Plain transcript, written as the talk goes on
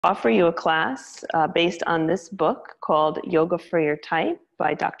Offer you a class based on this book called Yoga for Your Type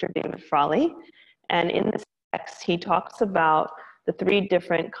by Dr. David Frawley. And in this text, he talks about the 3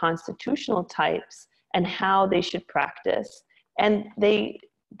 different constitutional types and how they should practice. And they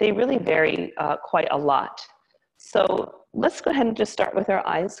really vary quite a lot. So let's go ahead and just start with our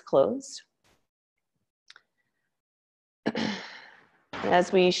eyes closed.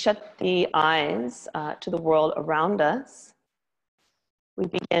 As we shut the eyes to the world around us, we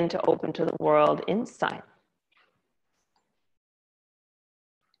begin to open to the world inside.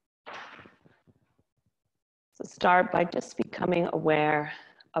 So start by just becoming aware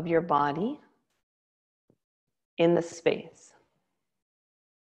of your body in the space.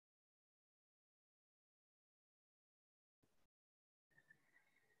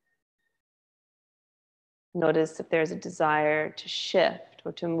 Notice if there's a desire to shift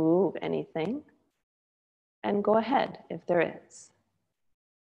or to move anything, and go ahead if there is.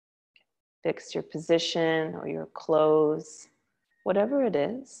 Fix your position or your clothes, whatever it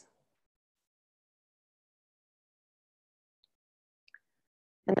is.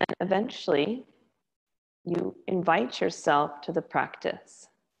 And then eventually, you invite yourself to the practice.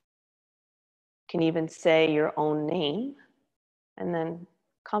 You can even say your own name and then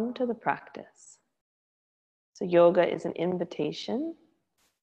come to the practice. So yoga is an invitation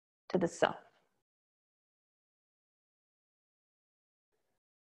to the self.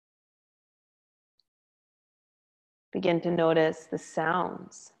 Begin to notice the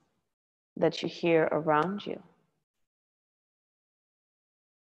sounds that you hear around you.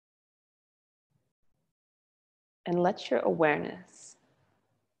 And let your awareness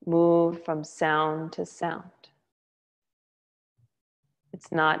move from sound to sound.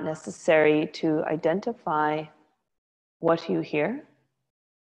 It's not necessary to identify what you hear.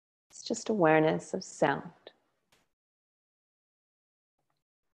 It's just awareness of sound.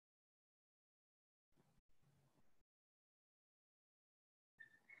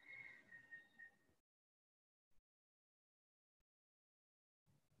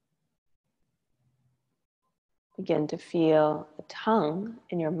 Begin to feel the tongue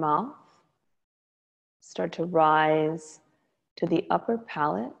in your mouth start to rise to the upper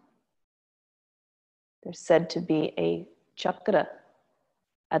palate. There's said to be a chakra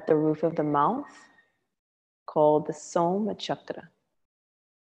at the roof of the mouth called the Soma chakra.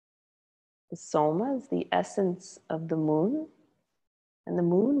 The Soma is the essence of the moon, and the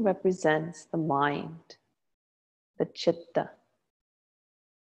moon represents the mind, the chitta.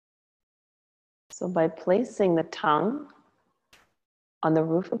 So by placing the tongue on the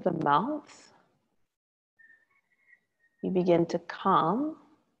roof of the mouth, you begin to calm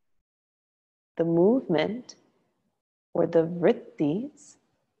the movement or the vrittis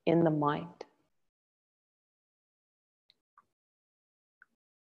in the mind.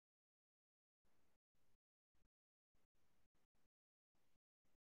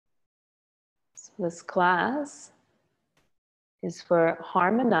 So this class is for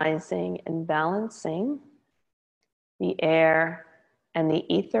harmonizing and balancing the air and the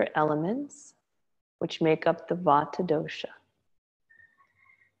ether elements which make up the Vata dosha.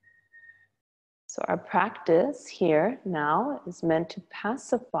 So our practice here now is meant to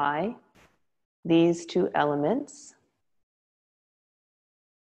pacify these 2 elements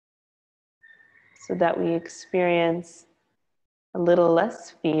so that we experience a little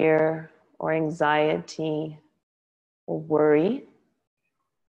less fear or anxiety or worry,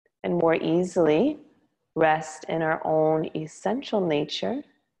 and more easily rest in our own essential nature,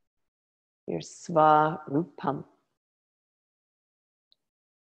 your Svarupam.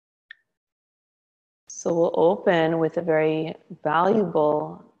 So we'll open with a very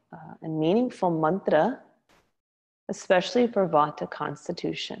valuable and meaningful mantra, especially for Vata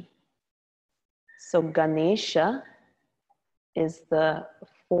constitution. So Ganesha is the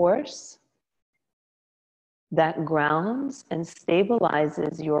force that grounds and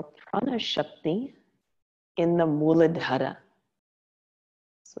stabilizes your prana shakti in the Muladhara.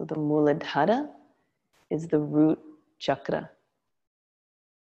 So the Muladhara is the root chakra,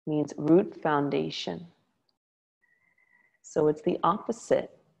 means root foundation. So it's the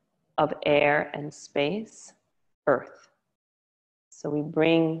opposite of air and space, earth. So we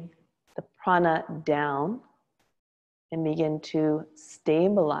bring the prana down and begin to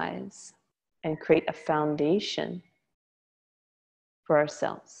stabilize and create a foundation for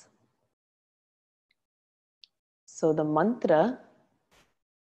ourselves. So the mantra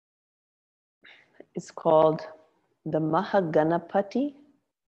is called the Mahaganapati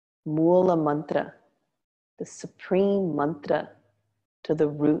Mula Mantra, the supreme mantra to the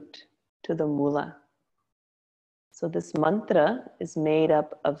root, to the mula. So this mantra is made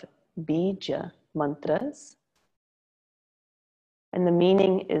up of bija mantras. And the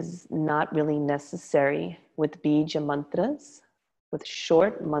meaning is not really necessary with bija mantras. With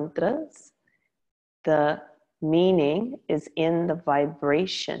short mantras, the meaning is in the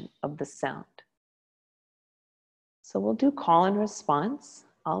vibration of the sound. So we'll do call and response.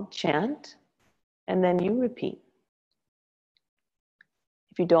 I'll chant, and then you repeat.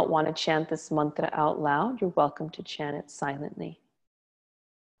 If you don't want to chant this mantra out loud, you're welcome to chant it silently.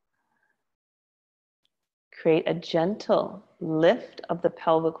 Create a gentle lift of the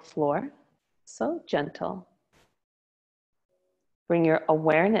pelvic floor, so gentle. Bring your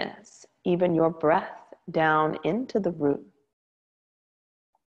awareness, even your breath, down into the root.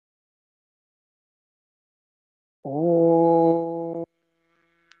 Om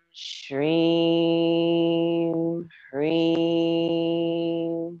Shrim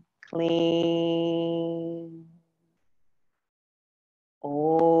Hrim Klim.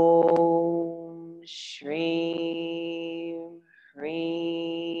 Om Shrim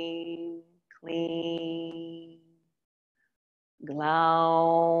Hrim Klim.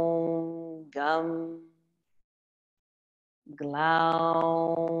 Glaum Gum.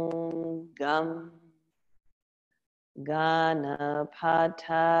 Glaum Gum.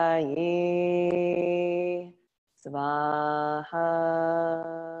 Ganapataye Svaha.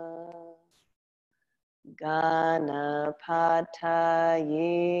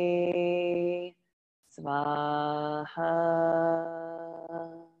 Ganapataye Svaha.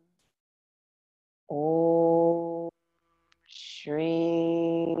 Om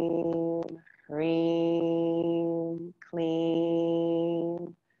Shrim Hrim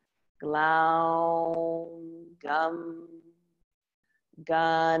Klim. Glaum Gum.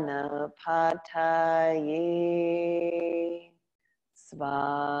 Ganapataye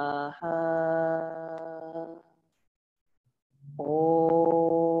Svaha.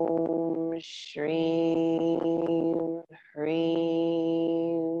 Om Shrim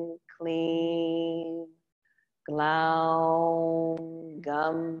Hrim Klim. Glaum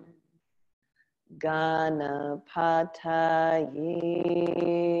Gum.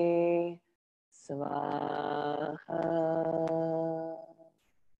 Ganapataye Svaha.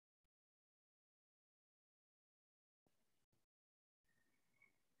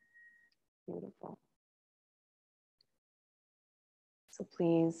 Beautiful. So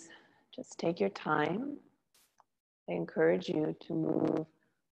please just take your time. I encourage you to move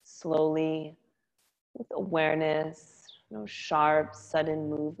slowly with awareness, no sharp, sudden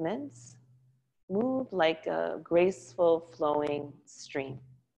movements. Move like a graceful, flowing stream,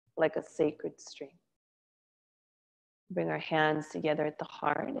 like a sacred stream. Bring our hands together at the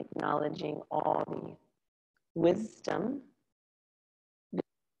heart, acknowledging all the wisdom,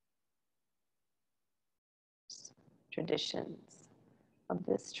 traditions of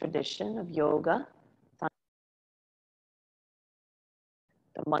this tradition of yoga.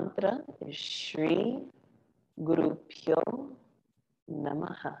 The mantra is Shri Guru Pyo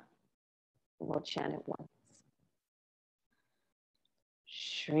Namaha. We'll chant it once.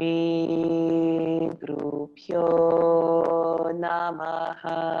 Shri Guru Pyo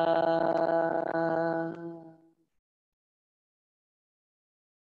Namaha.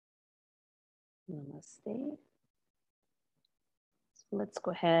 Namaste. So let's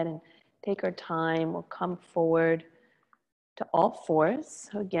go ahead and take our time. We'll come forward to all fours.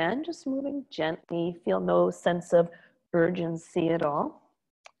 So again, just moving gently. Feel no sense of urgency at all.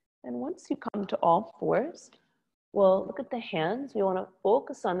 And once you come to all fours, we'll look at the hands. We want to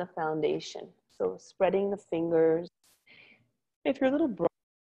focus on the foundation. So spreading the fingers. If you're a little broad,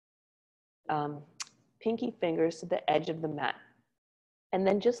 pinky fingers to the edge of the mat. And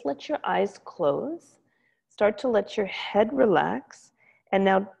then just let your eyes close. Start to let your head relax. And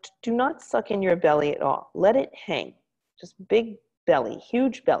now do not suck in your belly at all. Let it hang. Just big belly,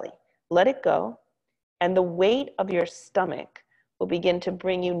 huge belly. Let it go. And the weight of your stomach will begin to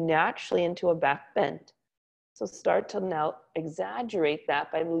bring you naturally into a back bend. So start to now exaggerate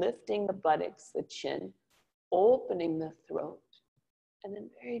that by lifting the buttocks, the chin, opening the throat, and then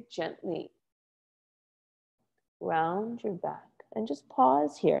very gently round your back. And just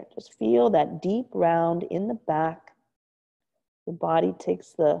pause here. Just feel that deep round in the back. The body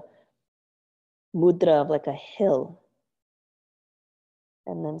takes the mudra of like a hill.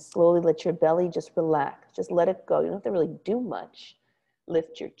 And then slowly let your belly just relax. Just let it go. You don't have to really do much.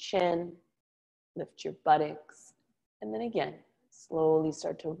 Lift your chin, lift your buttocks. And then again, slowly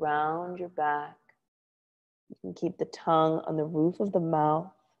start to round your back. You can keep the tongue on the roof of the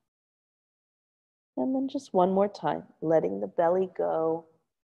mouth. And then just one more time, letting the belly go,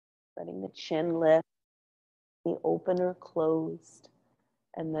 letting the chin lift. the opener closed,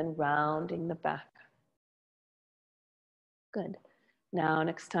 and then rounding the back. Good. Now,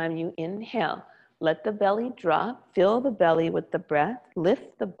 next time you inhale, let the belly drop, fill the belly with the breath,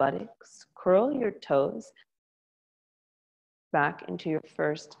 lift the buttocks, curl your toes back into your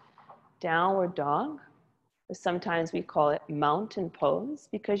first downward dog. Sometimes we call it mountain pose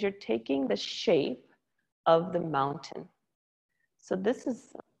because you're taking the shape of the mountain. So this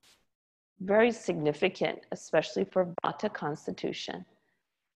is very significant, especially for Vata constitution.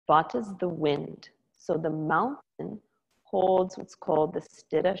 Vata is the wind. So the mountain holds what's called the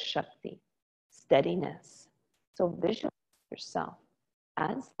Sthita Shakti, steadiness. So visualize yourself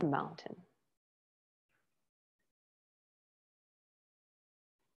as the mountain.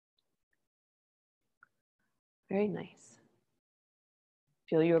 Very nice.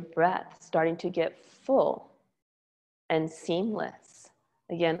 Feel your breath starting to get full and seamless.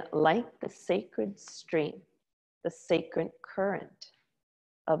 Again, like the sacred stream, the sacred current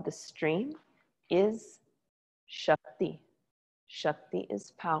of the stream is Shakti. Shakti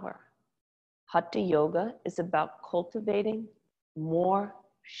is power. Hatha Yoga is about cultivating more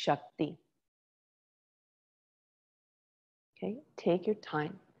Shakti. Okay, take your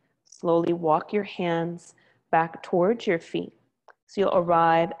time. Slowly walk your hands back towards your feet. So you'll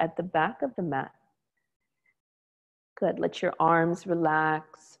arrive at the back of the mat. Good, let your arms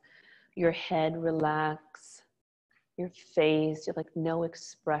relax, your head relax, your face, you have like no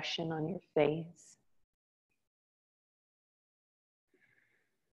expression on your face.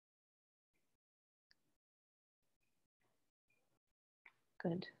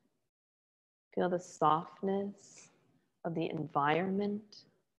 Good. Feel the softness of the environment.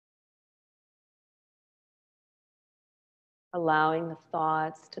 Allowing the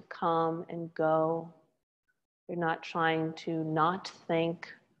thoughts to come and go. You're not trying to not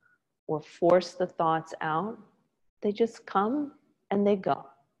think or force the thoughts out. They just come and they go.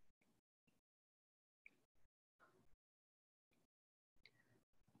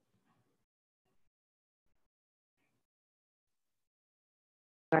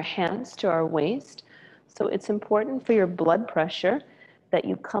 Our hands to our waist. So it's important for your blood pressure that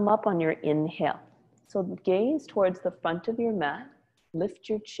you come up on your inhale. So gaze towards the front of your mat. Lift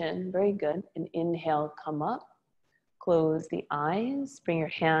your chin, very good. And inhale, come up. Close the eyes. Bring your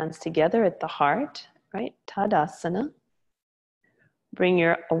hands together at the heart, right? Tadasana. Bring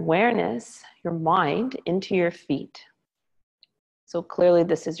your awareness, your mind, into your feet. So clearly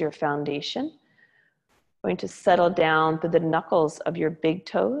this is your foundation. Going to settle down through the knuckles of your big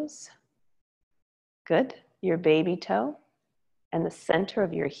toes. Good. Your baby toe and the center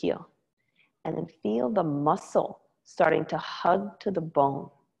of your heel. And then feel the muscle starting to hug to the bone.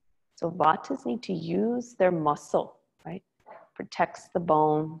 So Vatas need to use their muscle, right? Protects the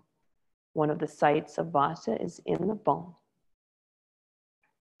bone. One of the sites of Vata is in the bone.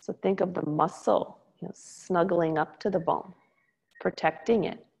 So think of the muscle, snuggling up to the bone, protecting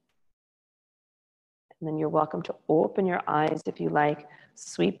it. And then you're welcome to open your eyes if you like.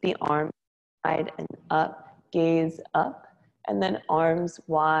 Sweep the arms wide and up, gaze up, and then arms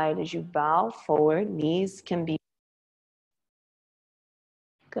wide as you bow forward. Knees can be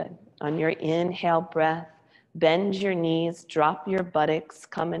good. On your inhale breath, bend your knees, drop your buttocks,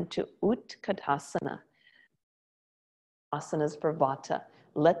 come into Utkatasana. Asanas for Vata.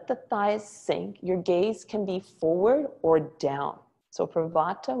 Let the thighs sink. Your gaze can be forward or down. So for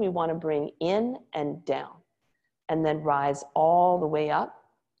Vata, we want to bring in and down, and then rise all the way up.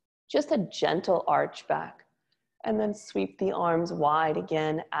 Just a gentle arch back. And then sweep the arms wide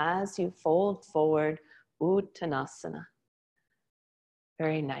again as you fold forward, Uttanasana.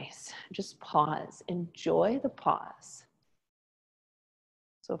 Very nice. Just pause. Enjoy the pause.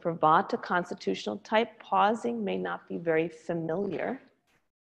 So for Vata constitutional type, pausing may not be very familiar,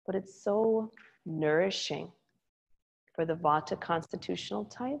 but it's so nourishing for the Vata constitutional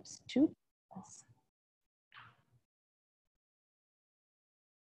types to pause.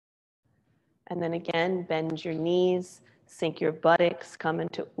 And then again, bend your knees, sink your buttocks, come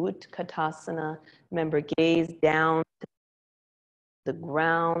into Utkatasana. Remember, gaze down to the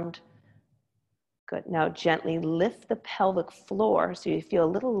ground. Good. Now gently lift the pelvic floor so you feel a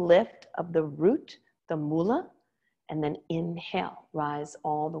little lift of the root, the mula, and then inhale, rise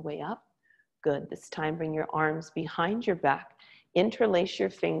all the way up. Good. This time bring your arms behind your back. Interlace your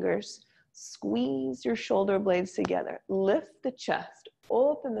fingers. Squeeze your shoulder blades together. Lift the chest.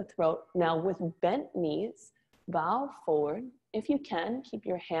 Open the throat. Now with bent knees, bow forward. If you can, keep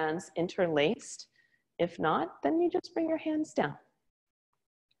your hands interlaced. If not, then you just bring your hands down.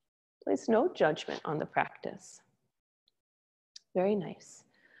 Place no judgment on the practice. Very nice.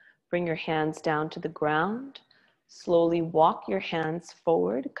 Bring your hands down to the ground. Slowly walk your hands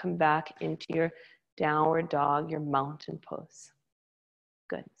forward, come back into your downward dog, your mountain pose.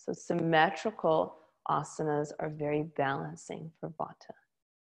 Good. So symmetrical asanas are very balancing for Vata.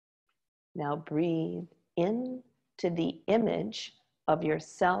 Now breathe in to the image of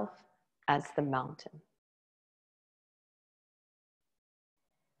yourself as the mountain.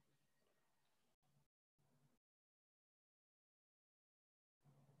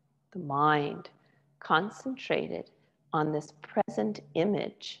 The mind concentrated on this present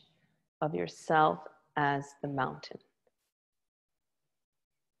image of yourself as the mountain.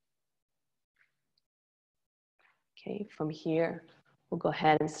 Okay, from here, we'll go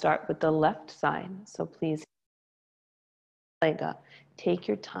ahead and start with the left side. So please, leg up, take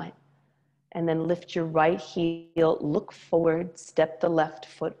your time, and then lift your right heel, look forward, step the left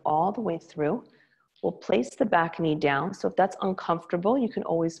foot all the way through. We'll place the back knee down. So if that's uncomfortable, you can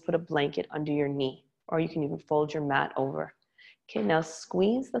always put a blanket under your knee, or you can even fold your mat over. Okay, now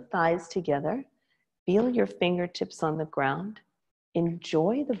squeeze the thighs together. Feel your fingertips on the ground.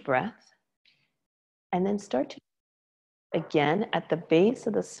 Enjoy the breath. And then start to, again, at the base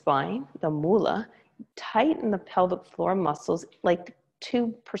of the spine, the mula, tighten the pelvic floor muscles like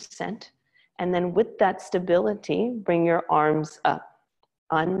 2%. And then with that stability, bring your arms up.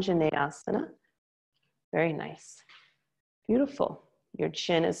 Anjaneyasana. Very nice. Beautiful. Your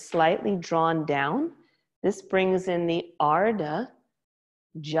chin is slightly drawn down. This brings in the Ardha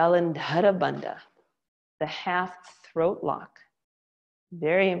Jalandhara Bandha, the half throat lock.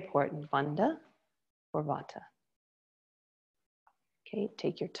 Very important bandha for Vata. Okay,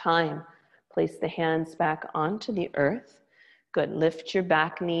 take your time. Place the hands back onto the earth. Good. Lift your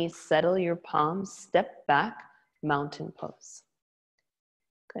back knee, settle your palms, step back, mountain pose.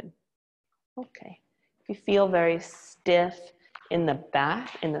 Good. Okay. If you feel very stiff in the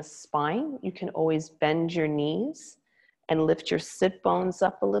back, in the spine, you can always bend your knees and lift your sit bones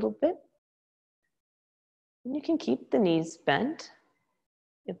up a little bit. And you can keep the knees bent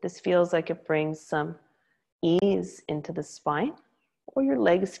if this feels like it brings some ease into the spine, or your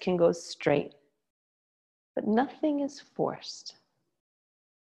legs can go straight, but nothing is forced.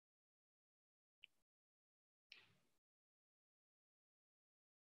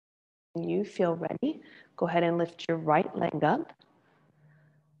 When you feel ready, go ahead and lift your right leg up.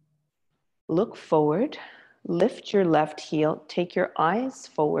 Look forward, lift your left heel, take your eyes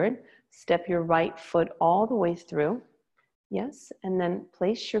forward, step your right foot all the way through. Yes, and then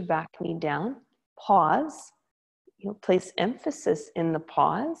place your back knee down, pause. Place emphasis in the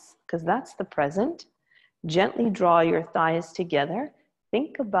pause, because that's the present. Gently draw your thighs together.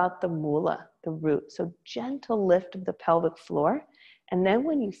 Think about the mula, the root. So gentle lift of the pelvic floor. And then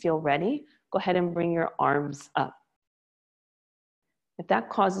when you feel ready, go ahead and bring your arms up. If that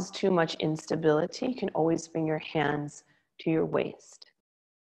causes too much instability, you can always bring your hands to your waist.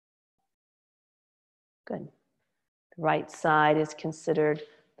 Good. The right side is considered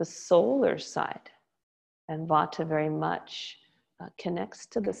the solar side. And Vata very much connects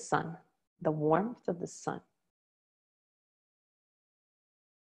to the sun, the warmth of the sun.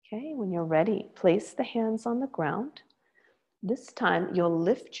 Okay, when you're ready, place the hands on the ground. This time you'll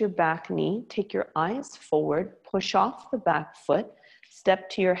lift your back knee, take your eyes forward, push off the back foot, step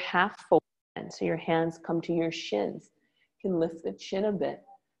to your half forward bend. So your hands come to your shins. You can lift the chin a bit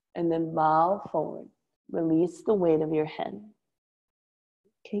and then bow forward. Release the weight of your head.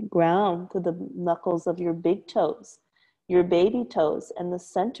 Okay, ground to the knuckles of your big toes, your baby toes, and the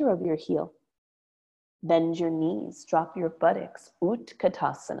center of your heel. Bend your knees, drop your buttocks,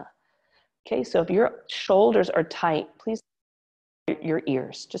 Utkatasana. Okay, so if your shoulders are tight, please your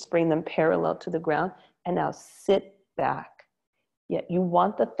ears, just bring them parallel to the ground, and now sit back. Yet you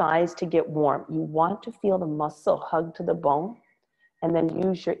want the thighs to get warm. You want to feel the muscle hug to the bone, and then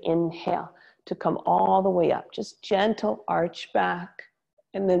use your inhale to come all the way up. Just gentle arch back,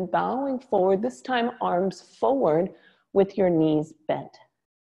 and then bowing forward, this time arms forward with your knees bent.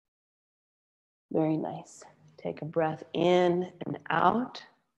 Very nice. Take a breath in and out.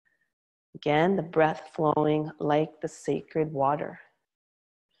 Again, the breath flowing like the sacred water.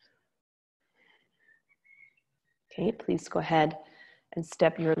 Okay, please go ahead and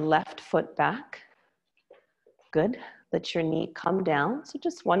step your left foot back. Good. Let your knee come down. So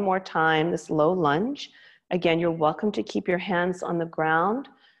just one more time, this low lunge. Again, you're welcome to keep your hands on the ground.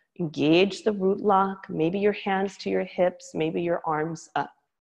 Engage the root lock. Maybe your hands to your hips, maybe your arms up.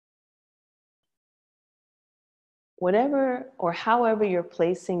 Whatever or however you're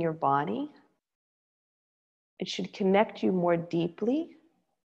placing your body, it should connect you more deeply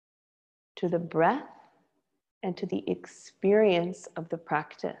to the breath and to the experience of the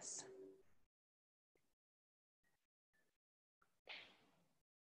practice.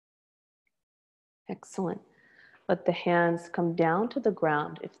 Excellent. Let the hands come down to the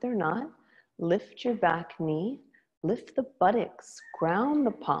ground. If they're not, lift your back knee, lift the buttocks, ground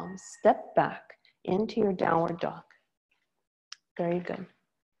the palms, step back into your downward dog. Very good.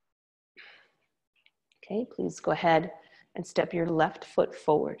 Okay, please go ahead and step your left foot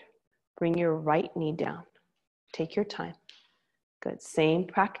forward. Bring your right knee down. Take your time. Good. Same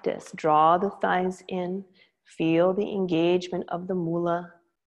practice. Draw the thighs in. Feel the engagement of the mula.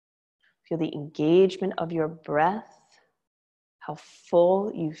 Feel the engagement of your breath. How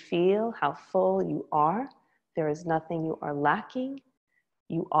full you feel, how full you are. There is nothing you are lacking.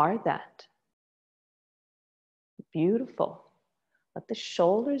 You are that. Beautiful. Let the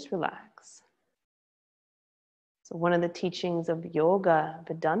shoulders relax. So one of the teachings of yoga,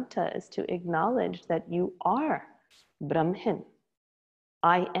 Vedanta, is to acknowledge that you are Brahman.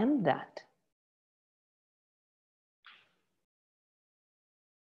 I am that.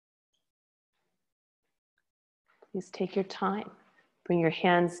 Please take your time. Bring your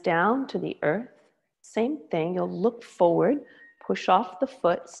hands down to the earth. Same thing, you'll look forward, push off the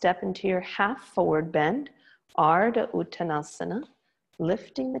foot, step into your half forward bend, Ardha Uttanasana,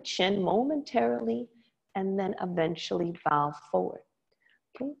 lifting the chin momentarily, and then eventually bow forward.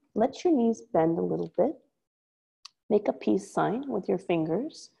 Okay, let your knees bend a little bit. Make a peace sign with your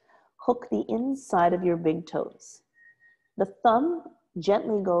fingers. Hook the inside of your big toes. The thumb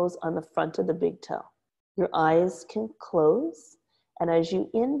gently goes on the front of the big toe. Your eyes can close, and as you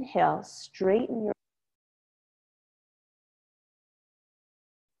inhale, straighten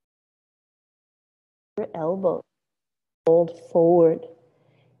your elbows, fold forward.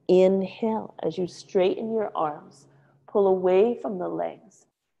 Inhale as you straighten your arms, pull away from the legs,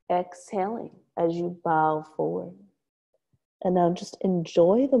 exhaling as you bow forward. And now just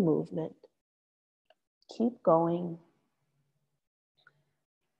enjoy the movement. Keep going.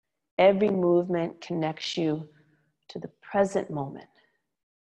 Every movement connects you to the present moment.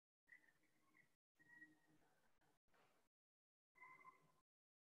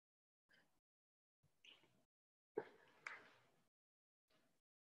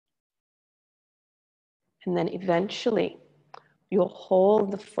 And then eventually, you'll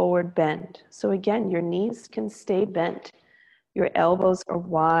hold the forward bend. So again, your knees can stay bent. Your elbows are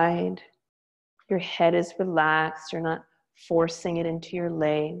wide. Your head is relaxed. You're not forcing it into your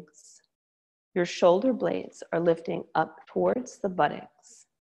legs. Your shoulder blades are lifting up towards the buttocks.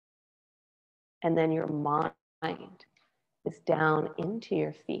 And then your mind is down into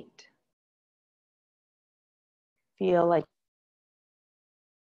your feet. Feel like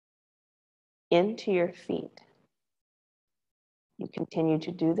into your feet. You continue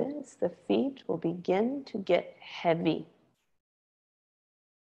to do this, the feet will begin to get heavy.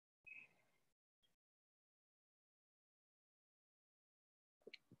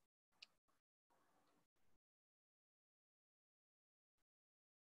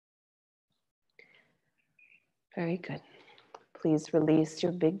 Very good. Please release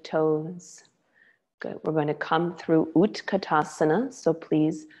your big toes. Good. We're going to come through Utkatasana, so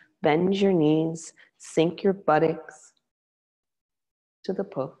please bend your knees, sink your buttocks to the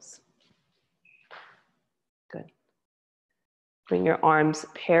pose. Good. Bring your arms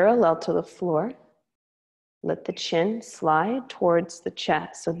parallel to the floor. Let the chin slide towards the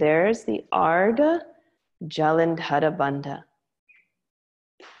chest. So there's the Ardha Jalandhara Bandha.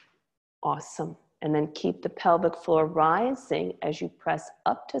 Awesome. And then keep the pelvic floor rising as you press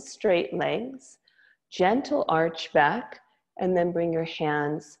up to straight legs, gentle arch back, and then bring your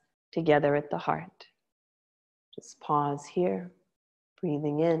hands together at the heart. Just pause here,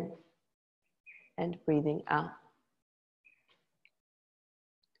 breathing in and breathing out.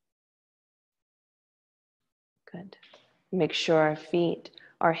 Good. Make sure our feet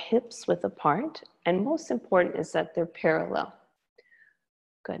are hips width apart, and most important is that they're parallel.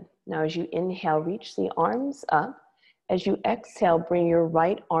 Good. Now as you inhale, reach the arms up. As you exhale, bring your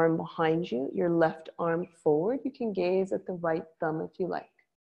right arm behind you, your left arm forward. You can gaze at the right thumb if you like.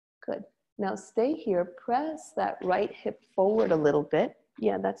 Good. Now stay here, press that right hip forward a little bit.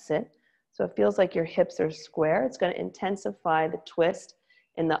 Yeah, that's it. So it feels like your hips are square. It's going to intensify the twist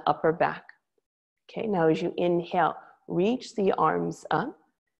in the upper back. Okay, now as you inhale, reach the arms up,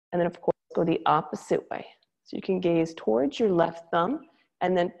 and then of course go the opposite way. So you can gaze towards your left thumb,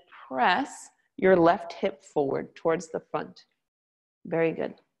 and then press your left hip forward towards the front. Very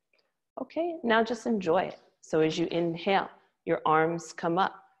good. Okay, now just enjoy it. So as you inhale, your arms come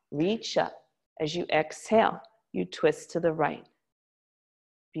up, reach up. As you exhale, you twist to the right.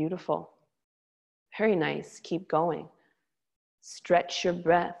 Beautiful. Very nice. Keep going. Stretch your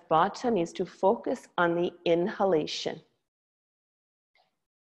breath. Vata needs to focus on the inhalation.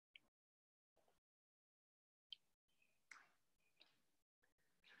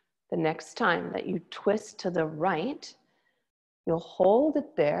 The next time that you twist to the right, you'll hold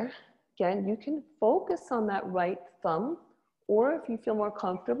it there. Again, you can focus on that right thumb, or if you feel more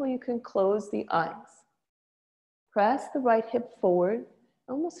comfortable, you can close the eyes. Press the right hip forward.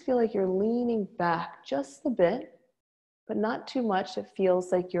 Almost feel like you're leaning back just a bit, but not too much. It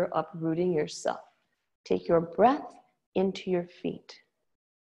feels like you're uprooting yourself. Take your breath into your feet.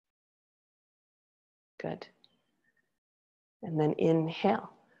 Good. And then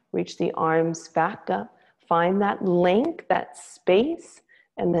inhale. Reach the arms back up. Find that length, that space,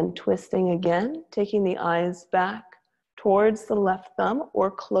 and then twisting again, taking the eyes back towards the left thumb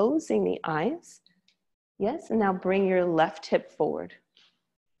or closing the eyes. Yes, and now bring your left hip forward.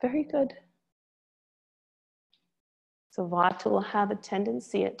 Very good. So Vata will have a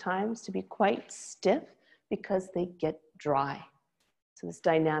tendency at times to be quite stiff because they get dry. So this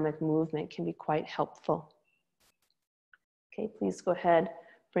dynamic movement can be quite helpful. Okay, please go ahead,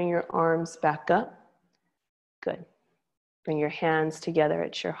 bring your arms back up. Good. Bring your hands together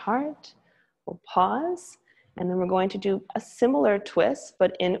at your heart. We'll pause, and then we're going to do a similar twist,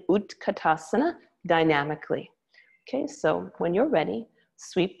 but in Utkatasana dynamically. Okay, so when you're ready,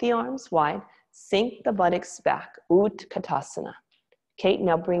 sweep the arms wide, sink the buttocks back, Utkatasana. Okay,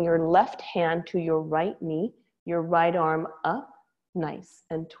 now bring your left hand to your right knee, your right arm up, nice,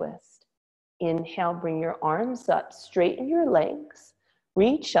 and twist. Inhale, bring your arms up, straighten your legs,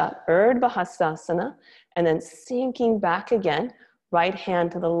 reach up, Urdhva Hastasana, and then sinking back again, right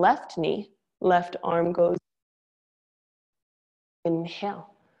hand to the left knee, left arm goes.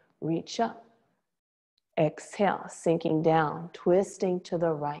 Inhale, reach up. Exhale, sinking down, twisting to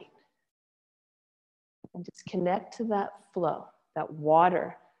the right. And just connect to that flow, that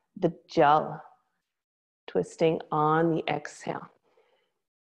water, the jal, twisting on the exhale.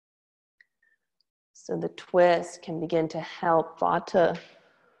 So the twist can begin to help Vata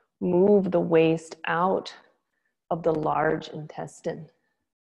move the waste out of the large intestine.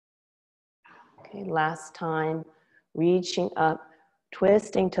 Okay, last time, reaching up,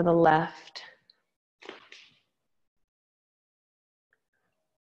 twisting to the left.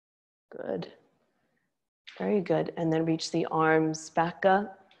 Good. Very good. And then reach the arms back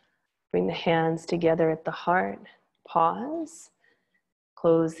up. Bring the hands together at the heart. Pause.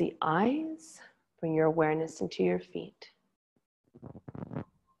 Close the eyes. Bring your awareness into your feet.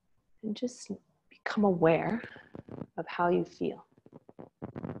 And just become aware of how you feel.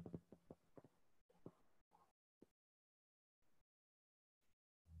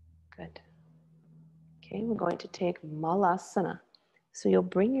 Good. Okay, we're going to take Malasana. So you'll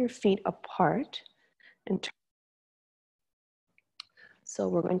bring your feet apart and turn. So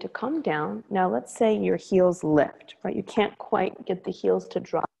we're going to come down. Now let's say your heels lift, right? You can't quite get the heels to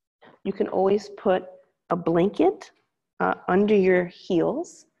drop. You can always put a blanket under your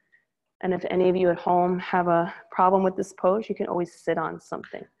heels. And if any of you at home have a problem with this pose, you can always sit on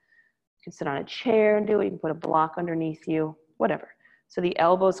something. You can sit on a chair and do it. You can put a block underneath you, whatever. So the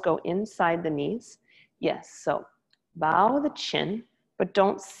elbows go inside the knees. Yes, so bow the chin, but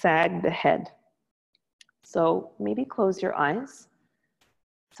don't sag the head. So maybe close your eyes.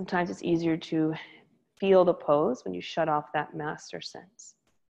 Sometimes it's easier to feel the pose when you shut off that master sense.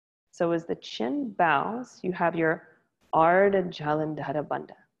 So as the chin bows, you have your Ardha Jalandhara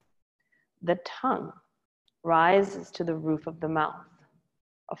Bandha. The tongue rises to the roof of the mouth,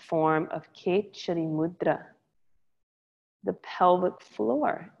 a form of Kechari Mudra. The pelvic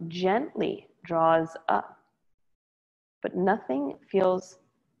floor gently draws up, but nothing feels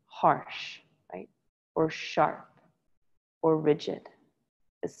harsh, right? Or sharp or rigid,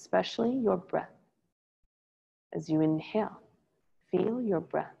 especially your breath. As you inhale, feel your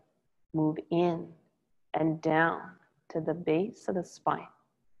breath move in and down to the base of the spine.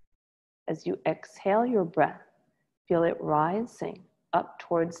 As you exhale your breath, feel it rising up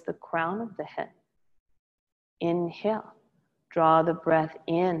towards the crown of the head. Inhale, draw the breath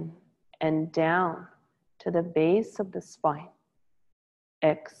in and down to the base of the spine.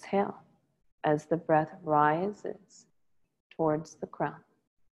 Exhale as the breath rises towards the crown.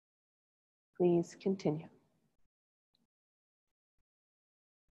 Please continue.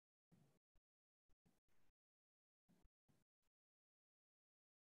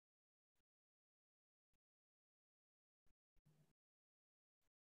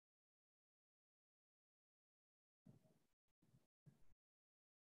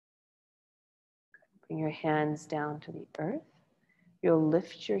 Bring your hands down to the earth. You'll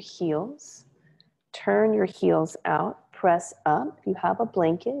lift your heels, turn your heels out, press up. If you have a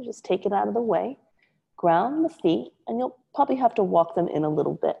blanket, just take it out of the way. Ground the feet, and you'll probably have to walk them in a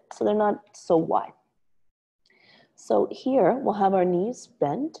little bit so they're not so wide. So here we'll have our knees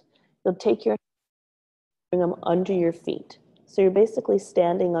bent You'll take your, bring them under your feet. So you're basically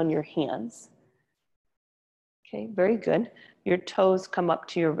standing on your hands. Okay, very good. Your toes come up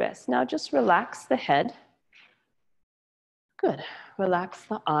to your wrists. Now just relax the head. Good. Relax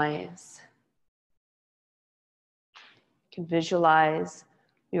the eyes. You can visualize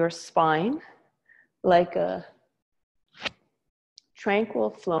your spine like a tranquil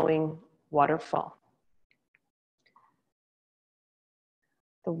flowing waterfall.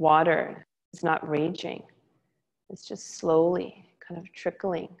 The water is not raging. It's just slowly kind of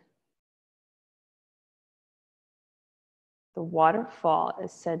trickling. The waterfall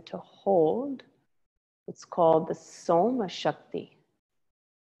is said to hold what's called the Soma Shakti.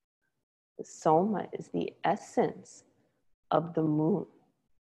 The Soma is the essence of the moon.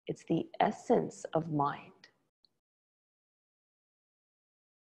 It's the essence of mind.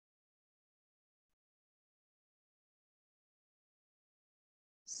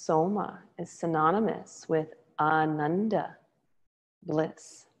 Soma is synonymous with Ananda,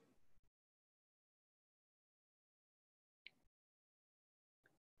 bliss.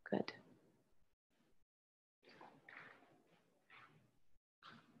 Good.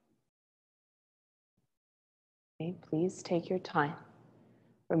 Okay, please take your time.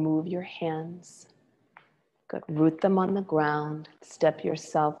 Remove your hands. Good. Root them on the ground. Step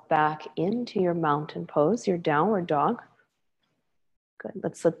yourself back into your mountain pose, your downward dog. Good.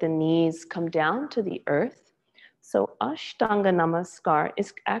 Let's let the knees come down to the earth. So Ashtanga Namaskar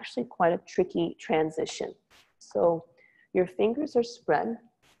is actually quite a tricky transition. So your fingers are spread.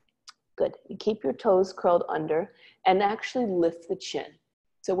 Good. You keep your toes curled under and actually lift the chin.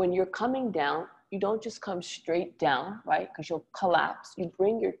 So when you're coming down, you don't just come straight down, right? Because you'll collapse. You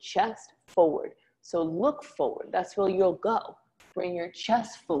bring your chest forward. So look forward. That's where you'll go. Bring your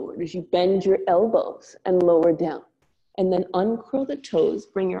chest forward as you bend your elbows and lower down. And then uncurl the toes.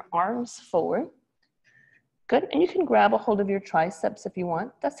 Bring your arms forward. Good. And you can grab a hold of your triceps if you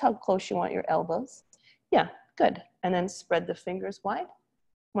want. That's how close you want your elbows. Yeah, good. And then spread the fingers wide.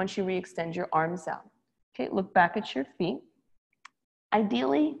 Once you re-extend your arms out. Okay, look back at your feet.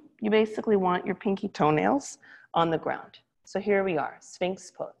 Ideally, you basically want your pinky toenails on the ground. So here we are, Sphinx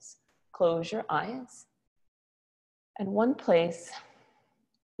pose. Close your eyes. And one place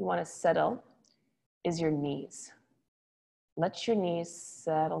you want to settle is your knees. Let your knees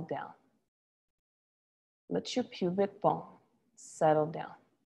settle down. Let your pubic bone settle down.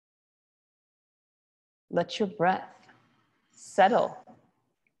 Let your breath settle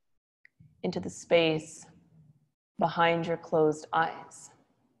into the space behind your closed eyes.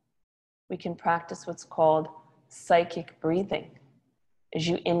 We can practice what's called psychic breathing. As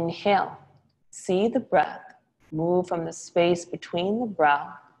you inhale, see the breath move from the space between the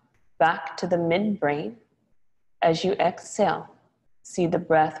brow back to the midbrain. As you exhale, see the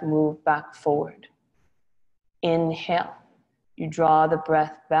breath move back forward. Inhale, you draw the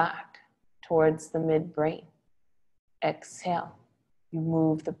breath back towards the midbrain. Exhale, you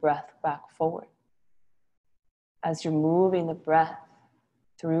move the breath back forward. As you're moving the breath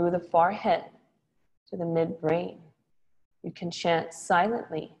through the forehead to the midbrain, you can chant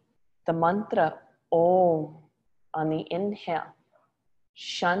silently the mantra Om on the inhale,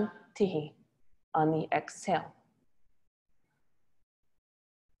 Shanti on the exhale.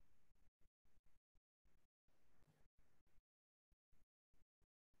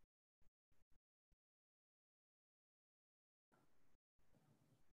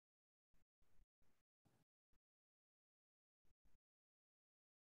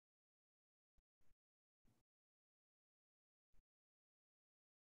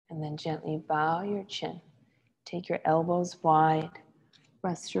 And then gently bow your chin. Take your elbows wide.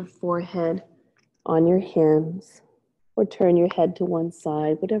 Rest your forehead on your hands or turn your head to one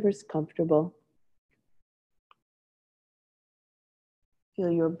side, whatever's comfortable. Feel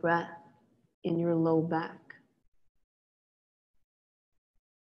your breath in your low back.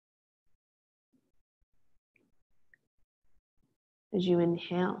 As you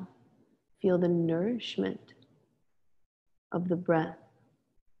inhale, feel the nourishment of the breath.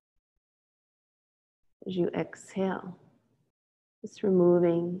 As you exhale, just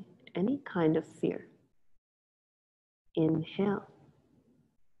removing any kind of fear. Inhale,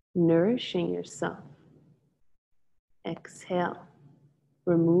 nourishing yourself. Exhale,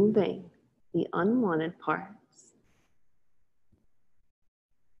 removing the unwanted parts.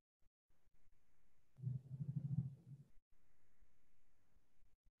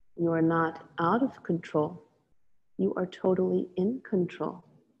 You are not out of control. You are totally in control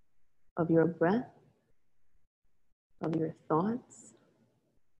of your breath, of your thoughts,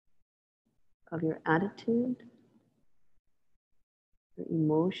 of your attitude, your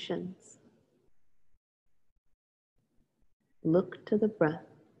emotions. Look to the breath.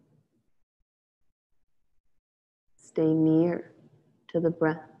 Stay near to the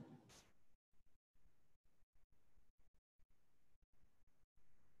breath.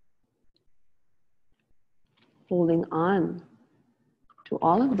 Holding on to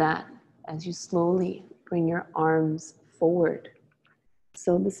all of that as you slowly bring your arms forward.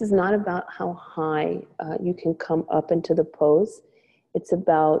 So this is not about how high you can come up into the pose. It's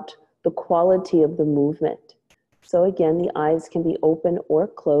about the quality of the movement. So again, the eyes can be open or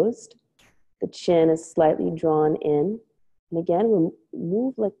closed. The chin is slightly drawn in. And again, we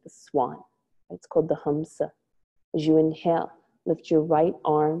move like the swan. It's called the hamsa. As you inhale, lift your right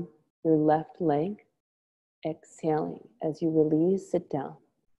arm, your left leg. Exhaling as you release it down.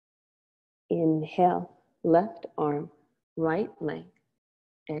 Inhale, left arm, right leg.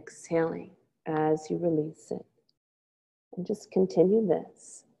 Exhaling as you release it. And just continue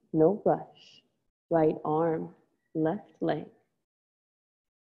this. No rush. Right arm, left leg.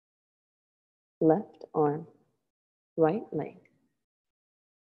 Left arm, right leg.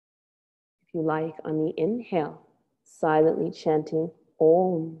 If you like, on the inhale, silently chanting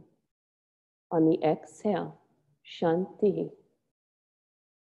Om. On the exhale, Shanti.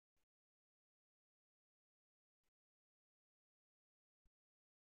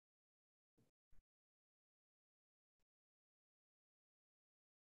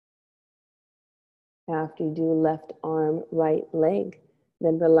 After you do left arm, right leg,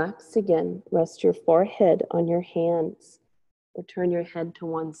 then relax again. Rest your forehead on your hands or turn your head to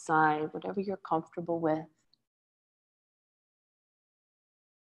one side, whatever you're comfortable with.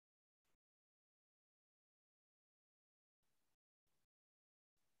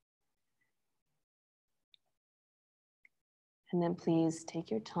 And then please take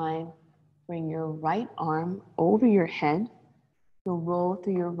your time. Bring your right arm over your head. You'll roll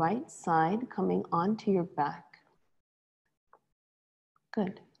through your right side, coming onto your back.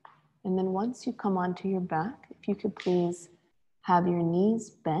 Good. And then once you come onto your back, if you could please have your knees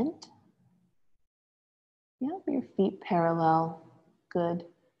bent. Yeah, your feet parallel. Good.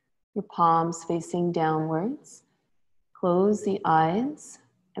 Your palms facing downwards. Close the eyes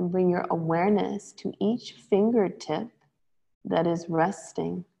and bring your awareness to each fingertip that is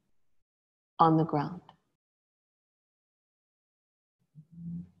resting on the ground.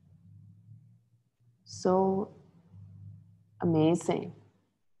 So amazing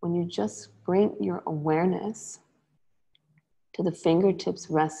when you just bring your awareness to the fingertips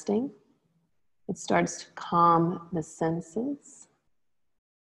resting. It starts to calm the senses,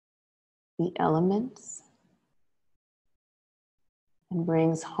 the elements, and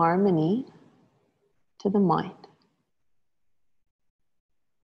brings harmony to the mind.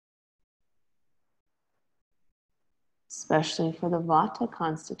 Especially for the Vata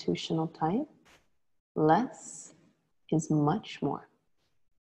constitutional type, less is much more.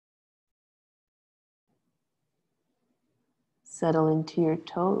 Settle into your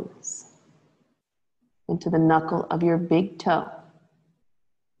toes, into the knuckle of your big toe,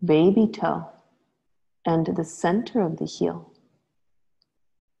 baby toe, and to the center of the heel.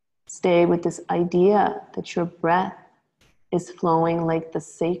 Stay with this idea that your breath is flowing like the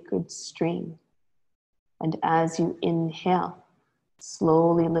sacred stream. And as you inhale,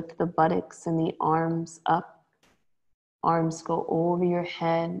 slowly lift the buttocks and the arms up. Arms go over your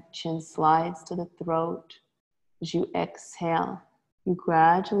head, chin slides to the throat. As you exhale, you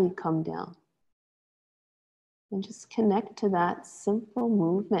gradually come down. And just connect to that simple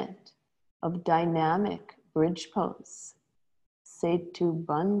movement of dynamic bridge pose. Setu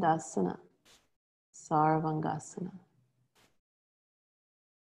Bandhasana, Sarvangasana.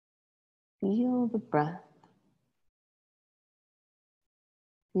 Feel the breath.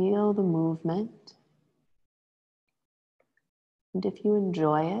 Feel the movement. And if you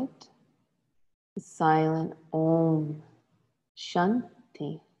enjoy it, the silent Om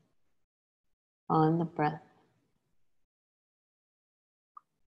Shanti on the breath.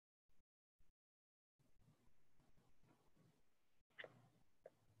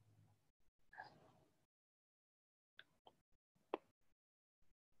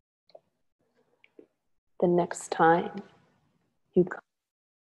 The next time you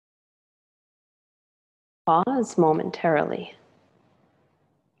pause momentarily.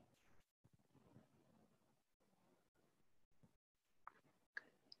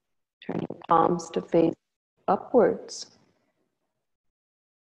 Turn your palms to face upwards.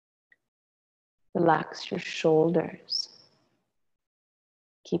 Relax your shoulders.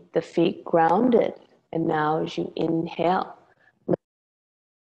 Keep the feet grounded. And now as you inhale,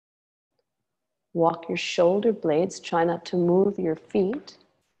 Walk your shoulder blades. Try not to move your feet.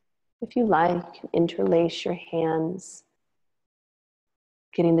 If you like, you can interlace your hands,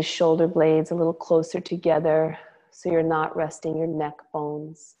 getting the shoulder blades a little closer together so you're not resting your neck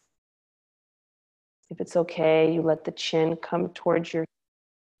bones. If it's okay, you let the chin come towards your...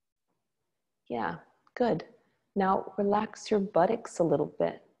 Yeah, good. Now relax your buttocks a little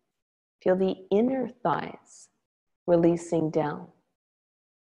bit. Feel the inner thighs releasing down.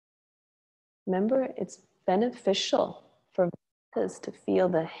 Remember, it's beneficial for Vatas to feel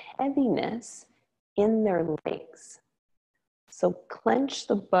the heaviness in their legs. So clench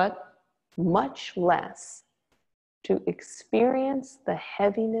the butt much less to experience the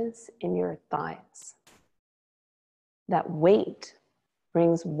heaviness in your thighs. That weight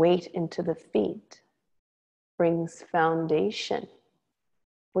brings weight into the feet, brings foundation,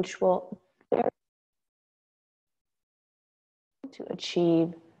 which will to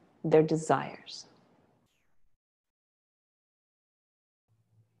achieve their desires.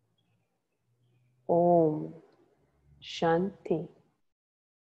 Om Shanti.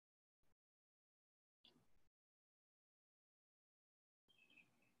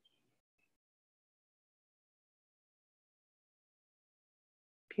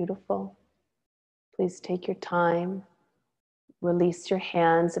 Beautiful. Please take your time. Release your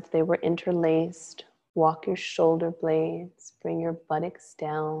hands if they were interlaced. Walk your shoulder blades. Bring your buttocks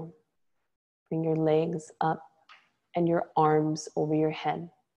down. Bring your legs up and your arms over your head.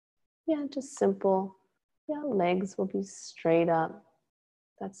 Yeah, just simple. Yeah, legs will be straight up.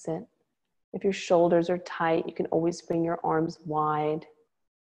 That's it. If your shoulders are tight, you can always bring your arms wide.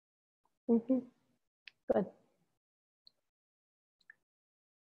 Good.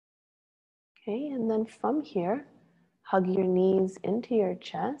 Okay, and then from here, hug your knees into your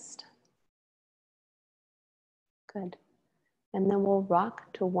chest. Good. And then we'll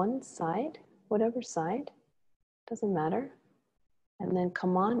rock to one side, whatever side, doesn't matter. And then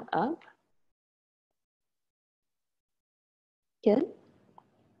come on up. Good.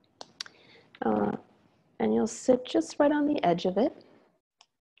 And you'll sit just right on the edge of it.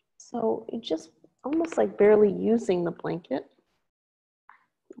 So you just almost like barely using the blanket.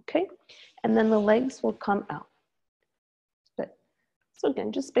 Okay. And then the legs will come out. Good. So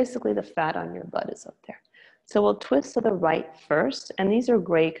again, just basically the fat on your butt is up there. So we'll twist to the right first. And these are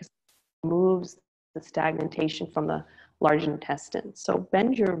great because it moves the stagnation from the large intestine. So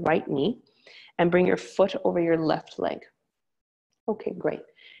bend your right knee and bring your foot over your left leg. Okay, great.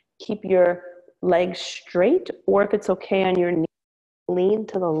 Keep your legs straight, or if it's okay on your knee, lean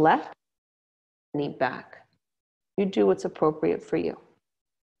to the left, knee back. You do what's appropriate for you.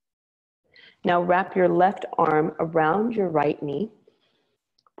 Now wrap your left arm around your right knee.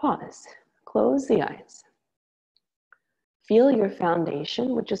 Pause. Close the eyes. Feel your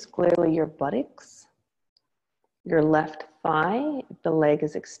foundation, which is clearly your buttocks, your left thigh, if the leg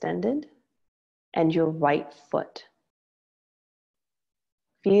is extended, and your right foot.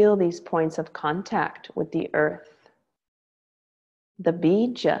 Feel these points of contact with the earth. The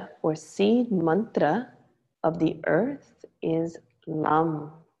bija or seed mantra of the earth is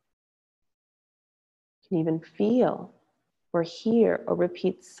Lam. You can even feel or hear or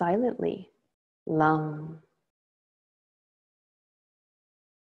repeat silently, Lam.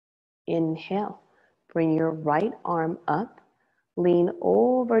 Inhale, bring your right arm up, lean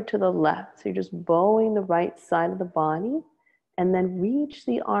over to the left. So you're just bowing the right side of the body, and then reach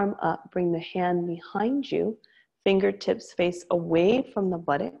the arm up, bring the hand behind you, fingertips face away from the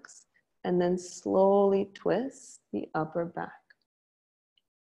buttocks, and then slowly twist the upper back.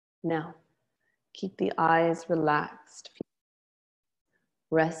 Now, keep the eyes relaxed,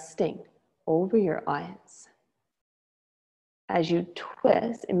 resting over your eyes. As you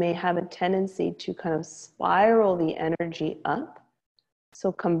twist, it may have a tendency to kind of spiral the energy up.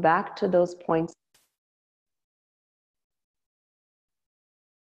 So come back to those points.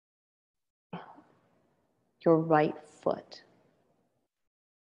 Your right foot.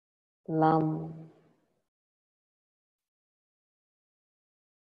 Lam.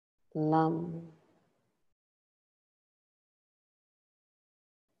 Lam.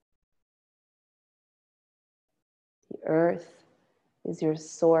 The earth is your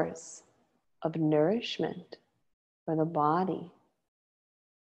source of nourishment for the body,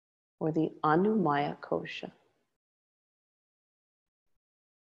 or the Anumaya Kosha.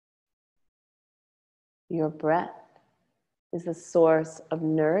 Your breath is the source of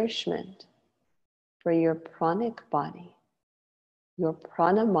nourishment for your pranic body, your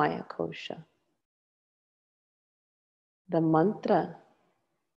Pranamaya Kosha. The mantra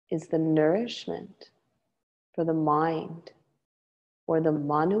is the nourishment for the mind, or the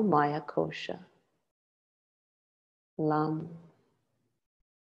Manomaya Kosha. Lam.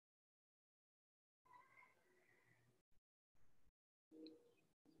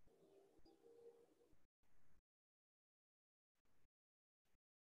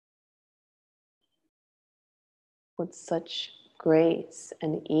 With such grace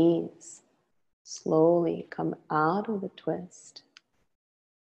and ease, slowly come out of the twist.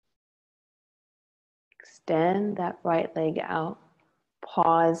 Extend that right leg out.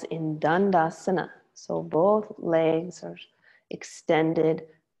 Pause in Dandasana. So both legs are extended.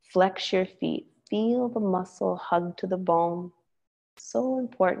 Flex your feet. Feel the muscle hug to the bone. So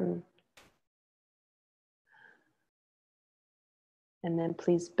important. And then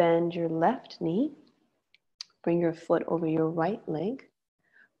please bend your left knee. Bring your foot over your right leg.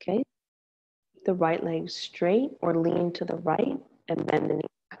 Okay. The right leg straight or lean to the right and bend the knee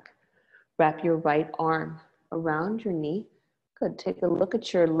back. Wrap your right arm around your knee. Good. Take a look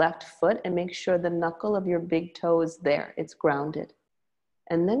at your left foot and make sure the knuckle of your big toe is there. It's grounded.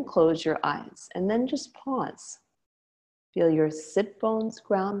 And then close your eyes and then just pause. Feel your sit bones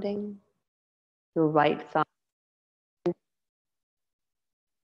grounding, your right thigh.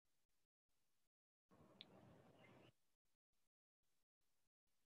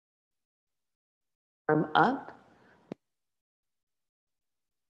 Arm up.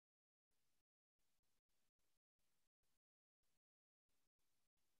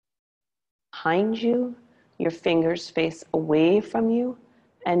 Behind you, your fingers face away from you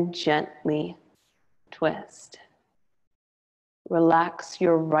and gently twist. Relax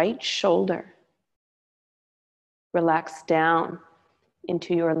your right shoulder. Relax down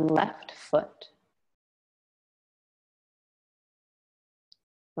into your left foot.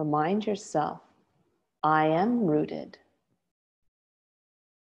 Remind yourself, I am rooted.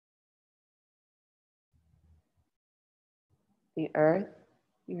 The earth,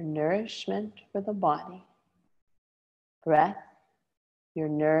 your nourishment for the body. Breath, your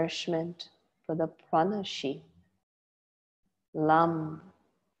nourishment for the prana sheath. Lam,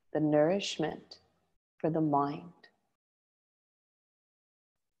 the nourishment for the mind.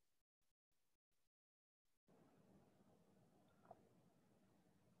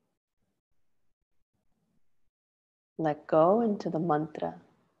 Let go into the mantra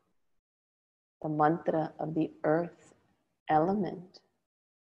of the earth element.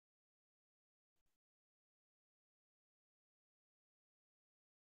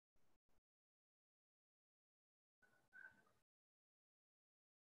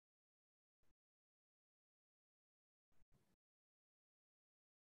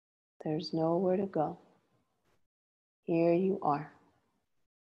 There's nowhere to go. Here you are.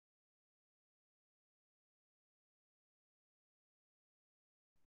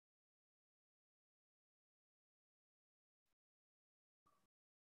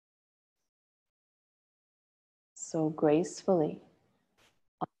 So gracefully,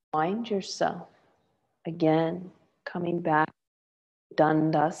 find yourself again coming back to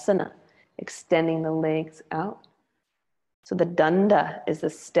Dandasana, extending the legs out. So the danda is the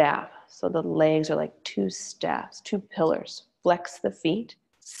staff. So the legs are like two staffs, two pillars. Flex the feet,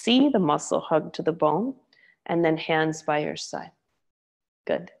 see the muscle hug to the bone, and then hands by your side.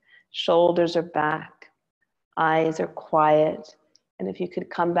 Good. Shoulders are back, eyes are quiet. And if you could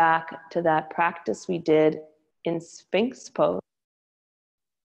come back to that practice we did in Sphinx pose,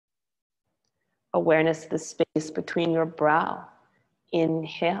 awareness of the space between your brow.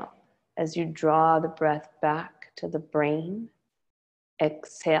 Inhale as you draw the breath back to the brain.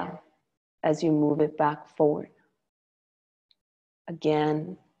 Exhale as you move it back forward.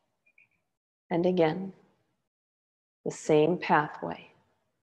 Again and again, the same pathway,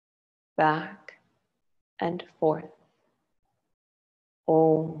 back and forth.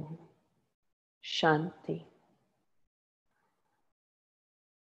 Om Shanti.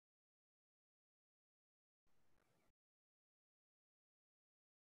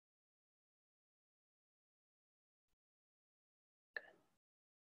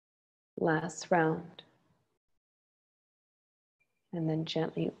 Last round. And then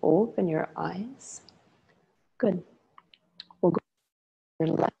gently open your eyes. Good. We'll go to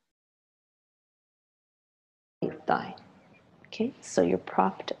your left thigh. Okay, so you're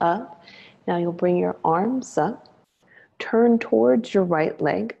propped up. Now you'll bring your arms up, turn towards your right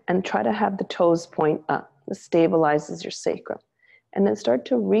leg, and try to have the toes point up. This stabilizes your sacrum. And then start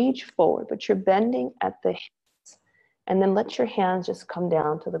to reach forward, but you're bending at the hips. And then let your hands just come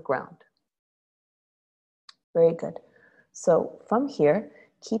down to the ground. Very good. So from here,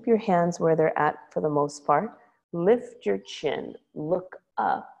 keep your hands where they're at for the most part. Lift your chin, look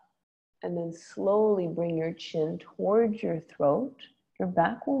up, and then slowly bring your chin towards your throat. Your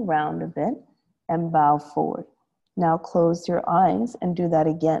back will round a bit and bow forward. Now close your eyes and do that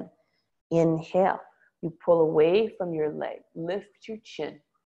again. Inhale, you pull away from your leg, lift your chin,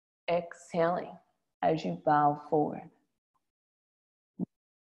 exhaling as you bow forward.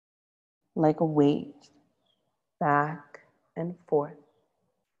 Like a wave, back and forth.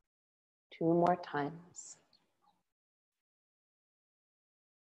 2 more times.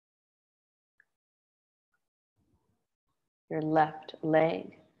 Your left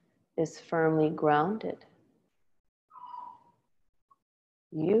leg is firmly grounded.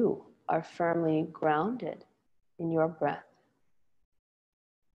 You are firmly grounded in your breath.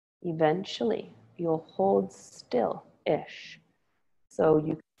 Eventually, you'll hold still-ish. So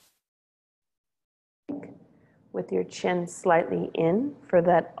you with your chin slightly in for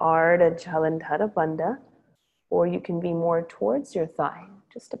that Ardha Chalandhara Bandha, or you can be more towards your thigh.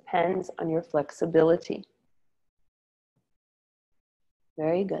 Just depends on your flexibility.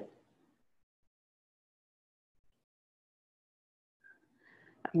 Very good.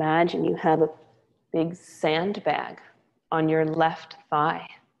 Imagine you have a big sandbag on your left thigh.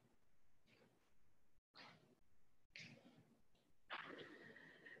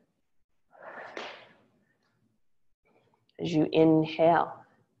 As you inhale,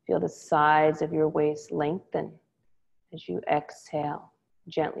 feel the sides of your waist lengthen. As you exhale,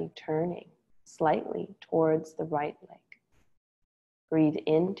 gently turning slightly towards the right leg. Breathe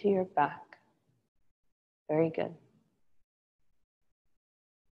into your back. Very good.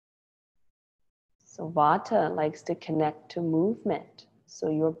 So Vata likes to connect to movement. So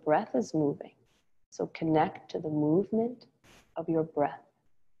your breath is moving. So connect to the movement of your breath.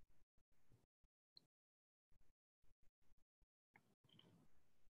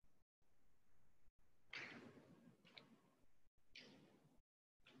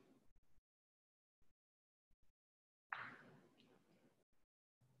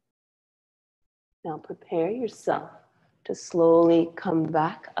 Now prepare yourself to slowly come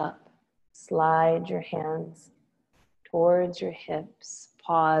back up. Slide your hands towards your hips.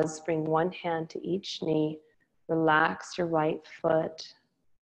 Pause, bring one hand to each knee. Relax your right foot.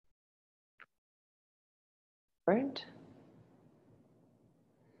 Forward.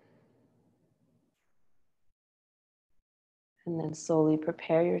 And then slowly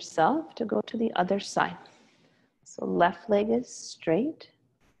prepare yourself to go to the other side. So left leg is straight.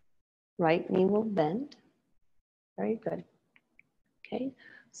 Right knee will bend. Very good. Okay,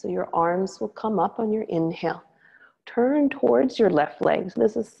 so your arms will come up on your inhale. Turn towards your left leg. So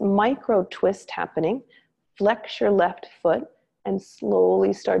this is micro twist happening. Flex your left foot and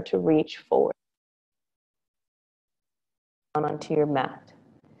slowly start to reach forward onto your mat.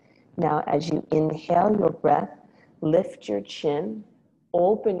 Now as you inhale your breath, lift your chin,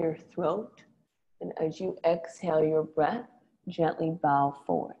 open your throat, and as you exhale your breath, gently bow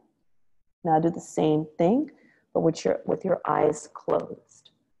forward. Now do the same thing, but with your eyes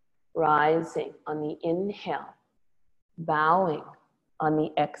closed. Rising on the inhale, bowing on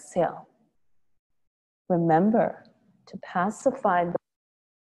the exhale. Remember to pacify the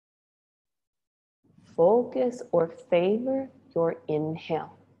focus or favor your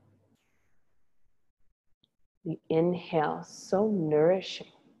inhale. The inhale, so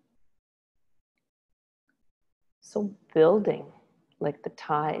nourishing, so building, like the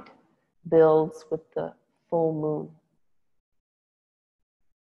tide builds with the full moon.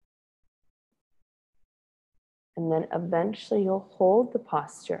 And then eventually you'll hold the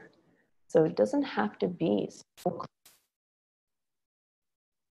posture. So it doesn't have to be so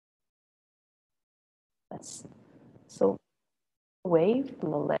close. So away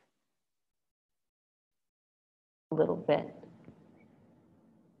from the leg a little bit.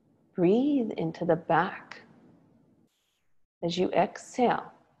 Breathe into the back. As you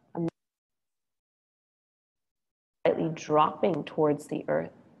exhale, I'm slightly dropping towards the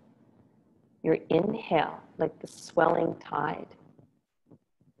earth. Your inhale, like the swelling tide.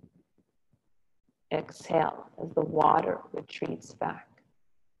 Exhale as the water retreats back.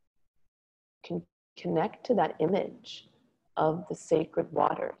 You can connect to that image of the sacred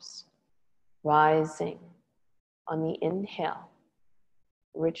waters rising on the inhale,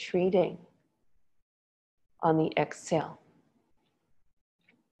 retreating on the exhale.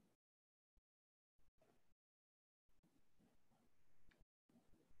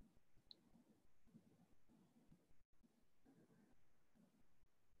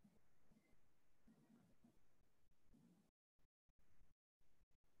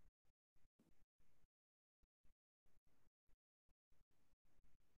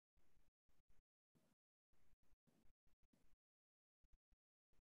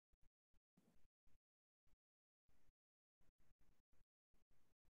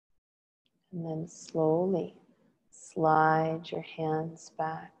 And then slowly slide your hands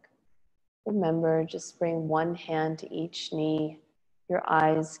back. Remember, just bring one hand to each knee. Your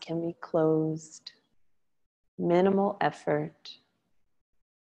eyes can be closed. Minimal effort,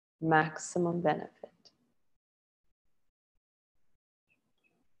 maximum benefit.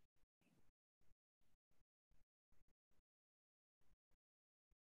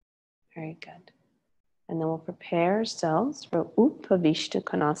 Very good. And then we'll prepare ourselves for Upavishta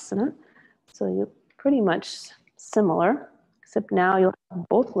Konasana. So you're pretty much similar, except now you'll have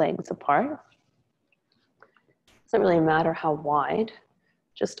both legs apart. Doesn't really matter how wide,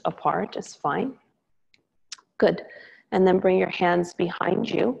 just apart is fine. Good. And then bring your hands behind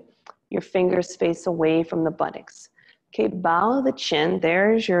you. Your fingers face away from the buttocks. Okay, bow the chin.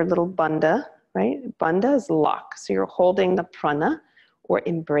 There's your little bandha, right? Bandha is lock. So you're holding the prana or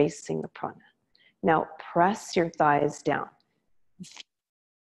embracing the prana. Now press your thighs down.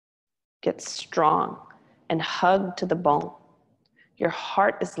 Get strong and hug to the bone. Your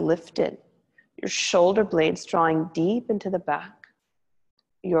heart is lifted. Your shoulder blades drawing deep into the back.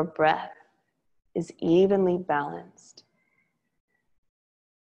 Your breath is evenly balanced.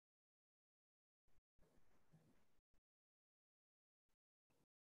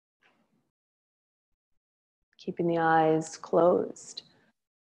 Keeping the eyes closed.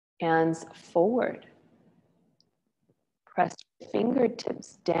 Hands forward. Press your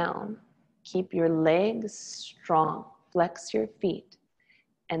fingertips down. Keep your legs strong. Flex your feet.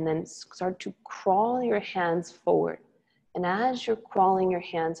 And then start to crawl your hands forward. And as you're crawling your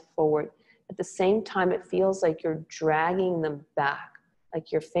hands forward, at the same time, it feels like you're dragging them back,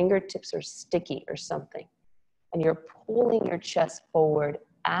 like your fingertips are sticky or something. And you're pulling your chest forward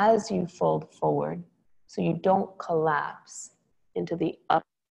as you fold forward so you don't collapse into the up.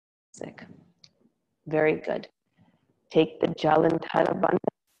 Very good. Take the Jalandhara bandha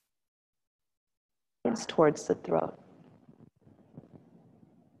towards the throat.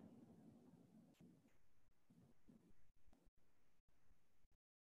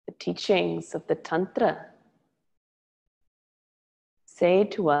 The teachings of the Tantra say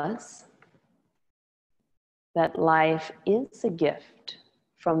to us that life is a gift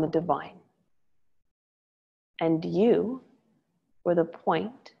from the divine. And you were the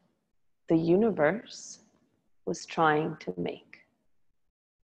point the universe was trying to make.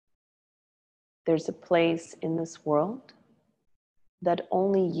 There's a place in this world that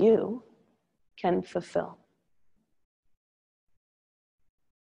only you can fulfill.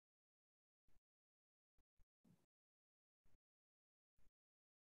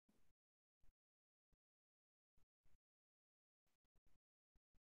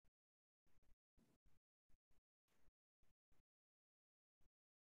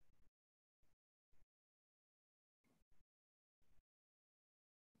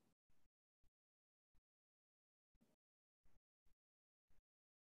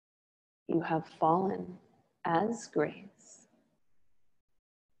 You have fallen as grace.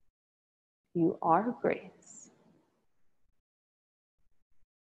 You are grace.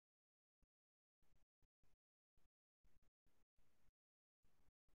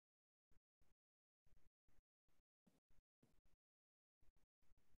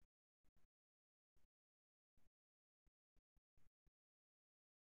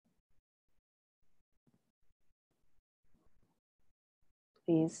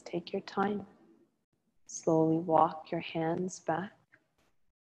 Please take your time. Slowly walk your hands back.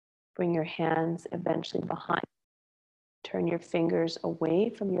 Bring your hands eventually behind. Turn your fingers away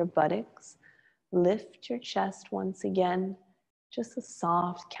from your buttocks. Lift your chest once again. Just a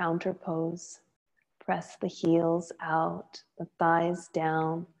soft counter pose. Press the heels out, the thighs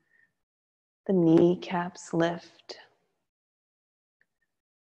down, the kneecaps lift.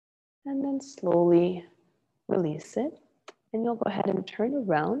 And then slowly release it. And you'll go ahead and turn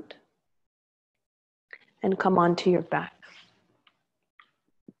around and come onto your back.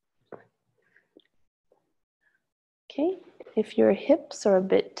 Okay, if your hips are a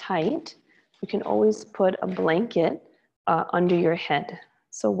bit tight, you can always put a blanket under your head.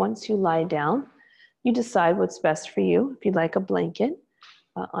 So once you lie down, you decide what's best for you. If you'd like a blanket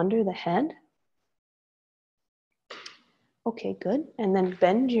under the head. Okay, good. And then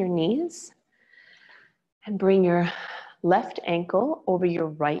bend your knees and bring your left ankle over your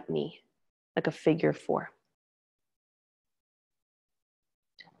right knee, like a figure 4.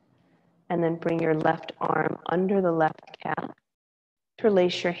 And then bring your left arm under the left calf.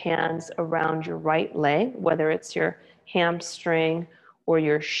 Interlace your hands around your right leg, whether it's your hamstring or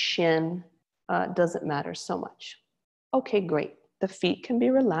your shin, doesn't matter so much. Okay, great. The feet can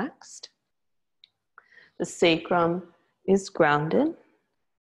be relaxed. The sacrum is grounded.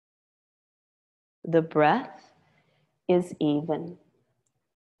 The breath is even.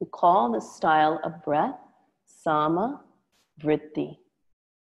 We call this style of breath sama vritti,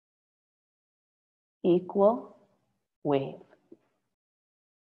 equal wave.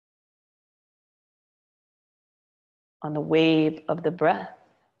 On the wave of the breath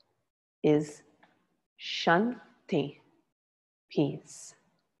is shanti, peace.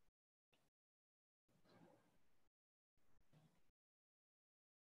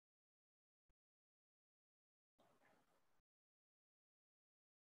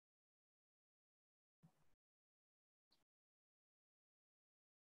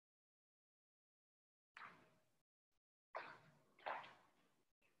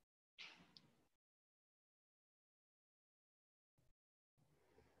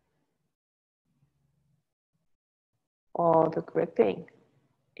 All the gripping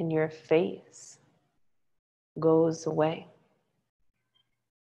in your face goes away.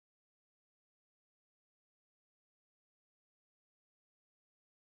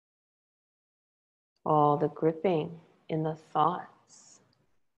 All the gripping in the thoughts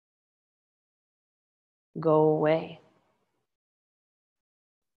go away.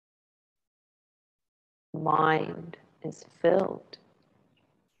 Mind is filled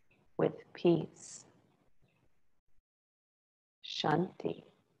with peace, shanti.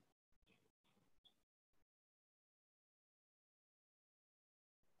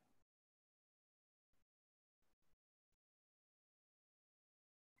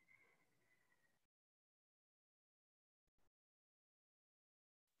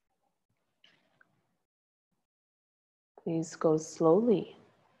 Please go slowly.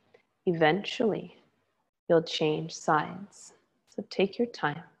 Eventually, you'll change sides. So take your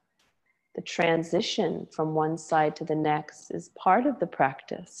time. The transition from one side to the next is part of the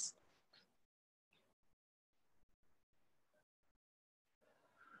practice.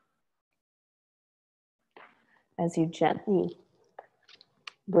 As you gently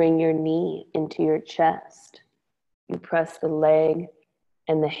bring your knee into your chest, you press the leg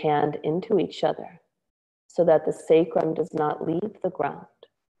and the hand into each other so that the sacrum does not leave the ground.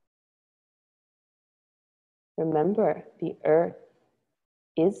 Remember, the earth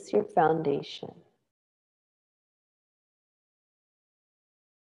is your foundation.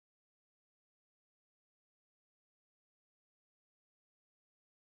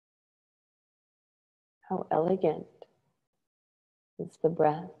 How elegant is the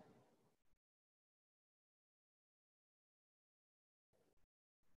breath.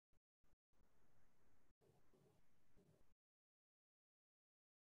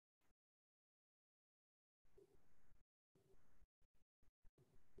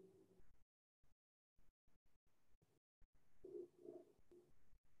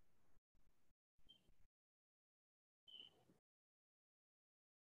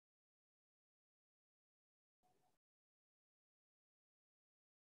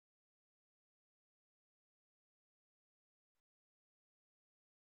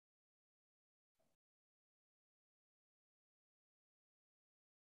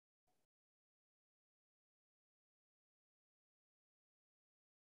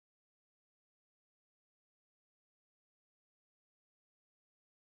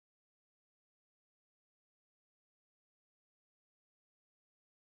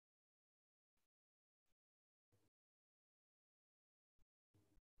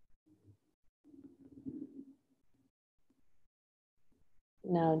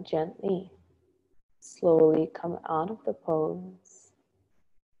 Now gently, slowly come out of the pose.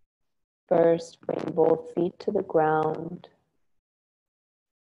 First, bring both feet to the ground.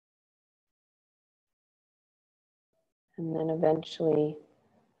 And then eventually,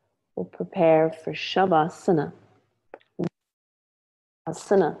 we'll prepare for Shavasana.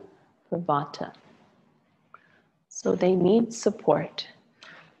 Asana for Vata. So they need support.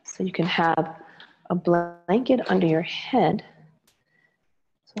 So you can have a blanket under your head.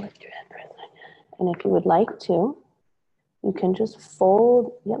 So lift your head for a second. And if you would like to, you can just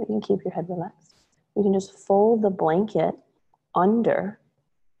fold, you can keep your head relaxed. You can just fold the blanket under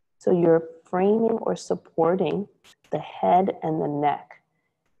so you're framing or supporting the head and the neck.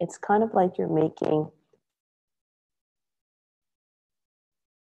 It's kind of like you're making,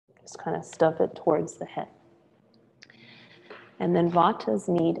 just kind of stuff it towards the head. And then Vatas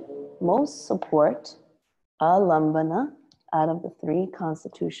need most support, alambana, out of the 3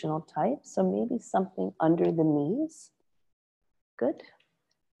 constitutional types. So maybe something under the knees. Good.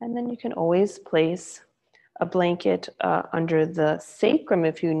 And then you can always place a blanket under the sacrum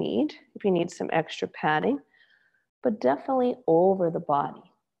if you need some extra padding, but definitely over the body.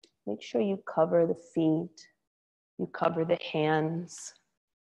 Make sure you cover the feet, you cover the hands.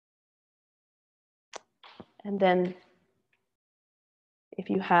 And then If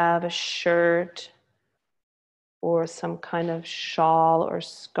you have a shirt or some kind of shawl or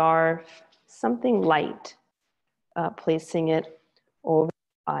scarf, something light, placing it over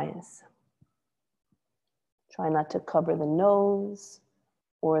the eyes. Try not to cover the nose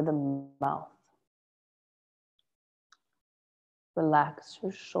or the mouth. Relax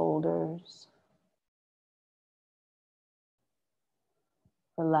your shoulders.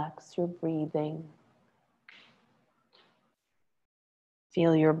 Relax your breathing.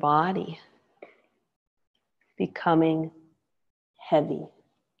 Feel your body becoming heavy.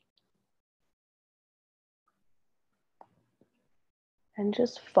 And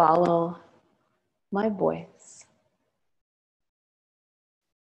just follow my voice.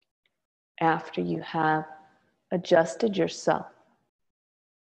 After you have adjusted yourself,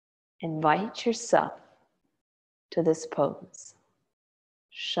 invite yourself to this pose,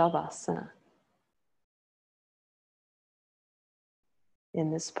 Shavasana.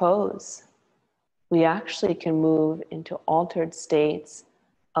 In this pose, we actually can move into altered states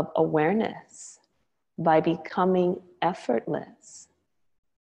of awareness by becoming effortless,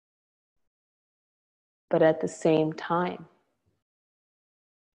 but at the same time,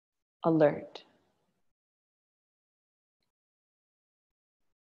 alert.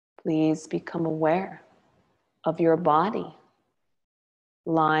 Please become aware of your body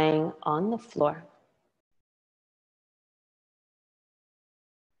lying on the floor.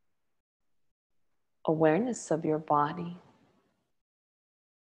 Awareness of your body.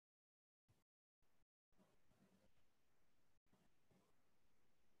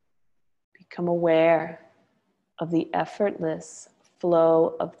 Become aware of the effortless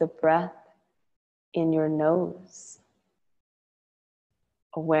flow of the breath in your nose.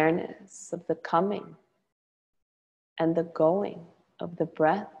 Awareness of the coming and the going of the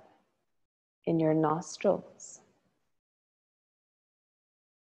breath in your nostrils.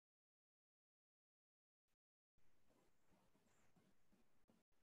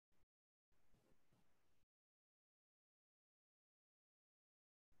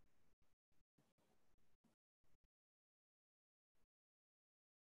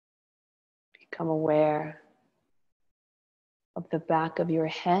 Become aware of the back of your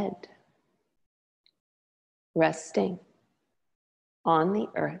head resting on the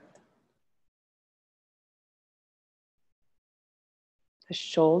earth. The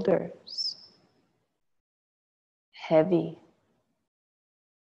shoulders heavy.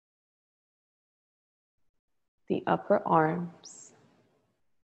 The upper arms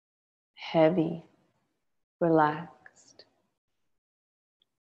heavy, relaxed.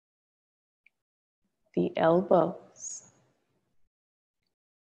 The elbows.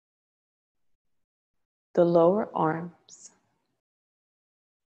 The lower arms.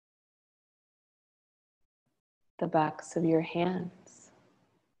 The backs of your hands.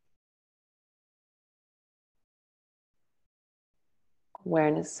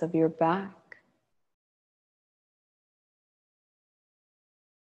 Awareness of your back.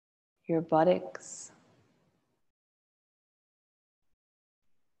 Your buttocks.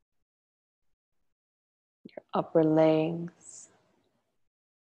 Your upper legs.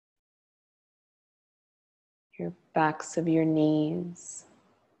 Your backs of your knees.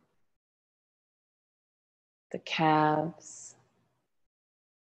 The calves.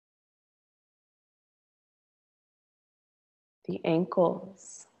 The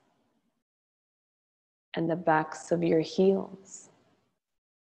ankles. And the backs of your heels.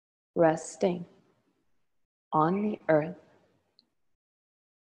 Resting on the earth.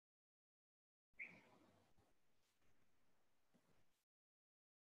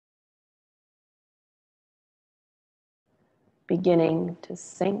 Beginning to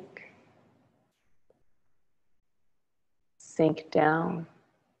sink down.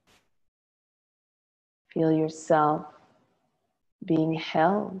 Feel yourself being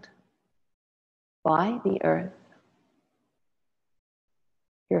held by the earth,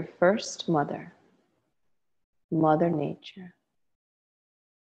 your first mother, Mother Nature.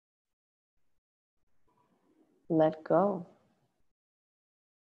 Let go.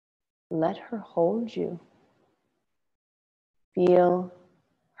 Let her hold you. Feel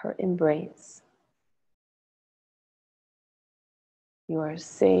her embrace. You are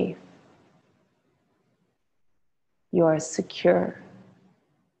safe. You are secure.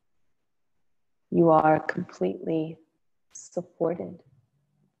 You are completely supported.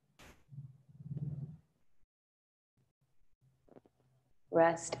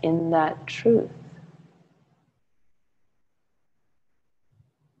 Rest in that truth.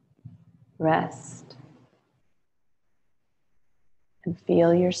 Rest and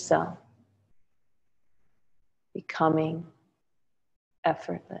feel yourself becoming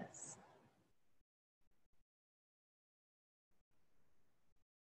effortless.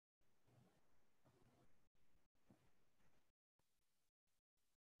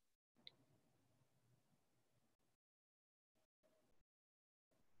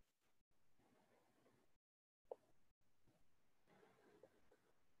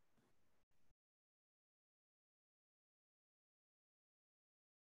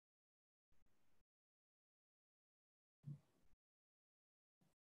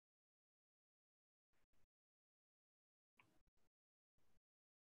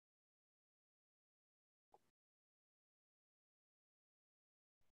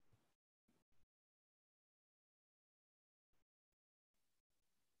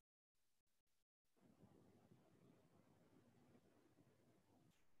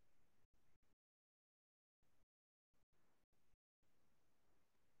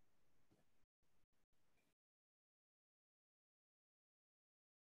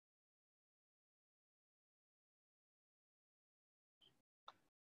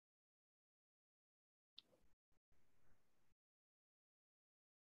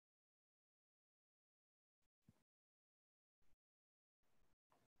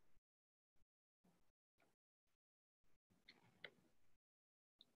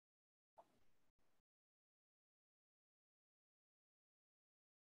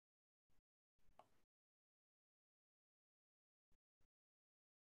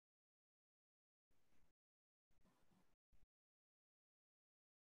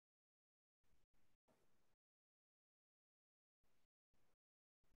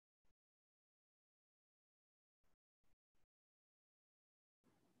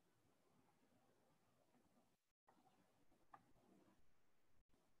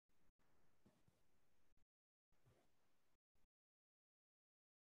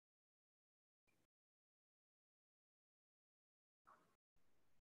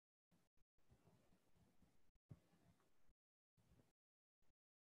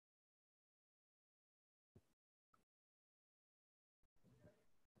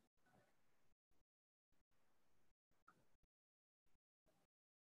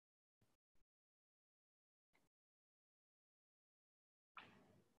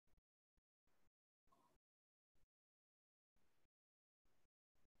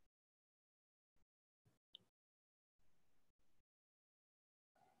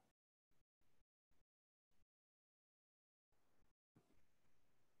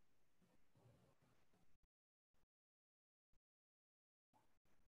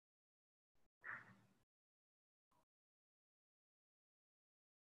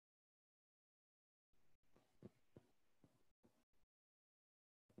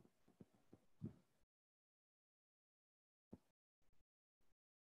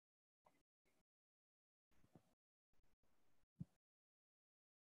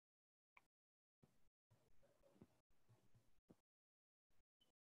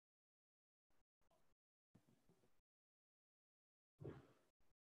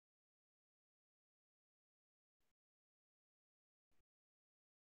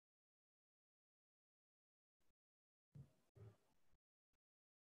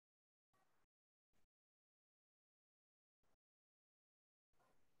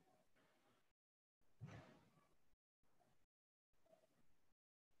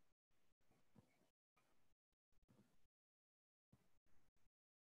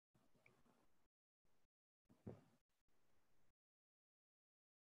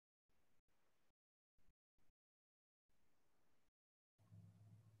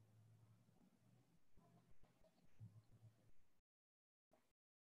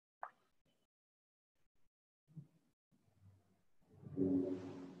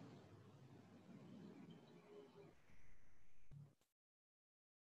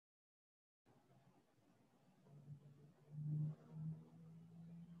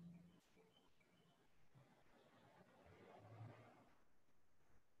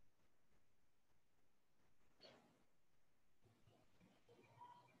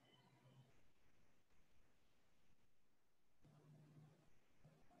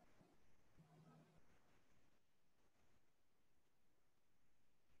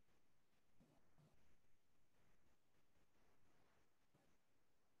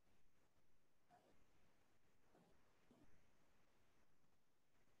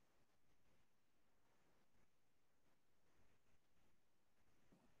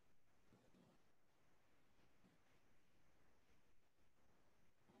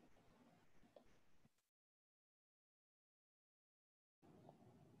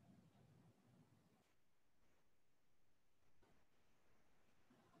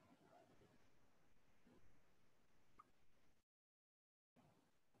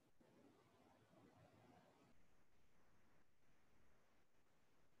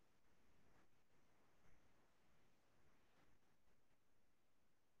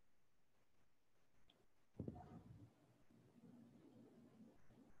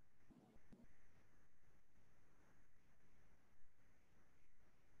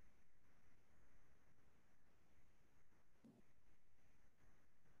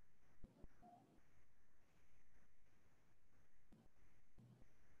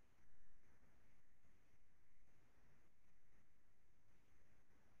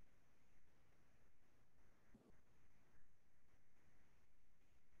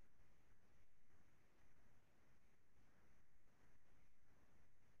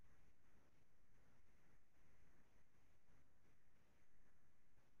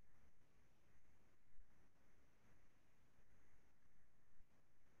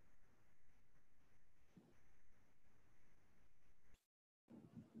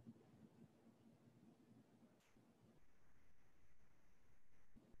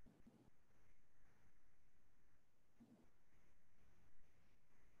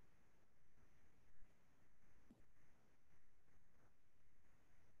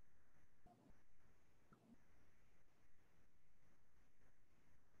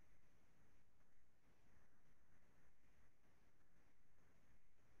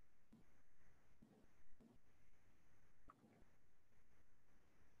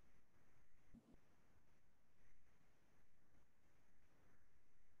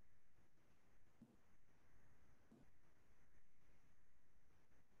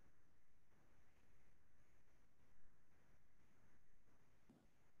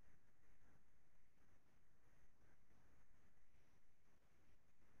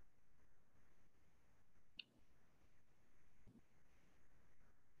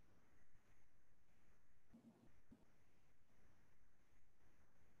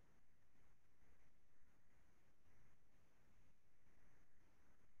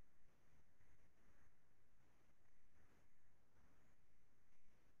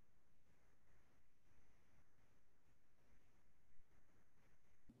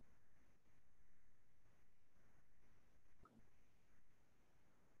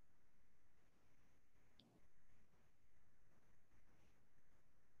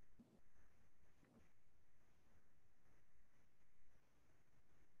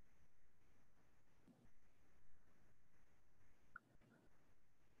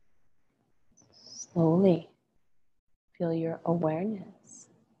 Slowly feel your awareness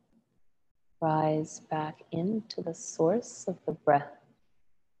rise back into the source of the breath.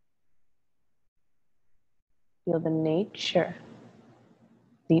 Feel the nature,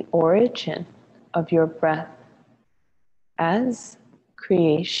 the origin of your breath as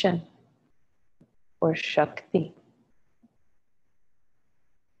creation or Shakti.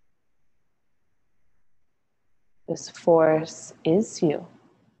 This force is you.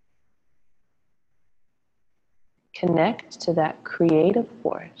 Connect to that creative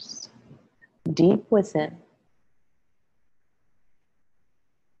force deep within.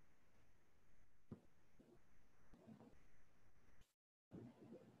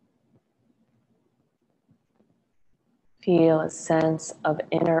 Feel a sense of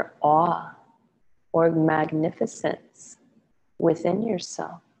inner awe or magnificence within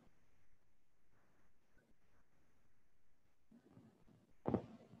yourself.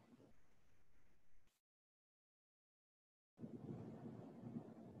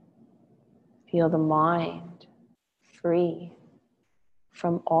 Feel the mind free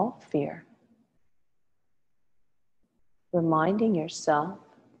from all fear. Reminding yourself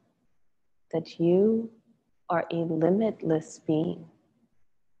that you are a limitless being.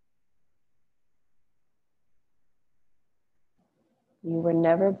 You were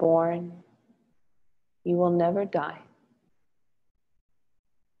never born. You will never die.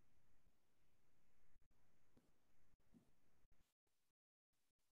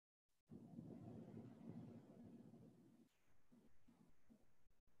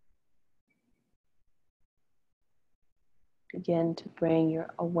 Begin to bring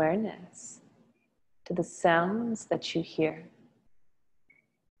your awareness to the sounds that you hear,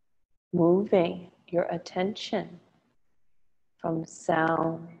 moving your attention from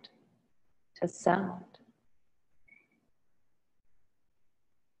sound to sound.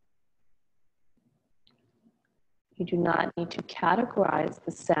 You do not need to categorize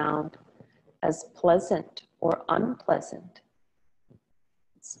the sound as pleasant or unpleasant.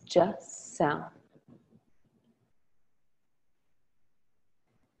 It's just sound.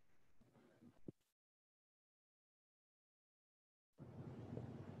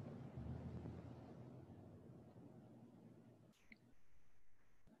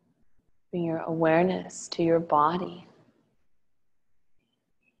 Bring your awareness to your body.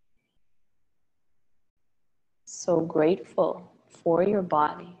 So grateful for your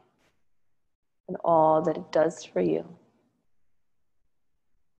body and all that it does for you.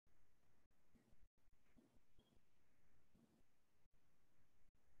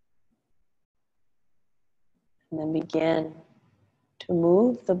 And then begin to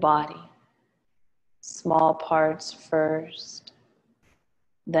move the body. Small parts first,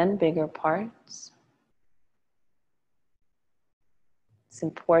 then bigger parts. It's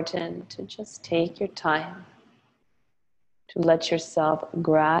important to just take your time to let yourself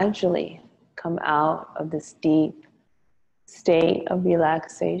gradually come out of this deep state of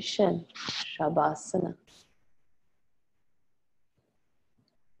relaxation, Shavasana.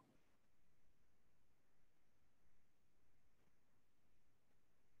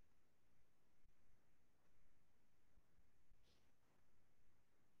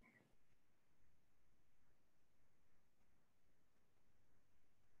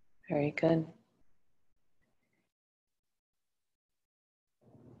 Very good.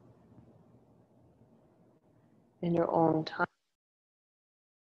 In your own time,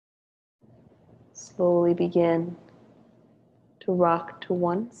 slowly begin to rock to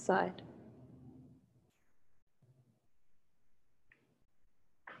one side.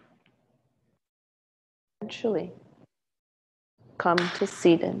 Eventually, come to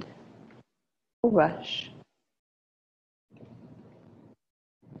seated. No rush.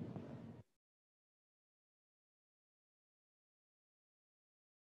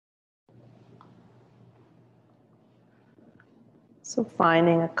 So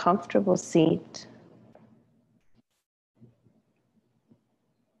finding a comfortable seat.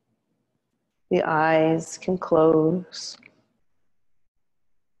 The eyes can close.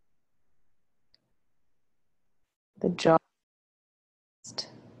 The jaw.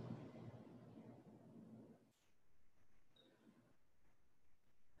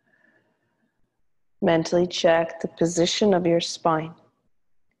 Mentally check the position of your spine.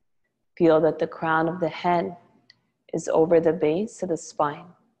 Feel that the crown of the head is over the base of the spine.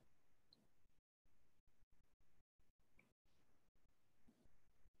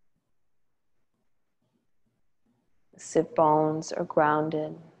 The sit bones are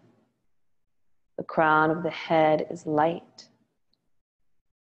grounded. The crown of the head is light.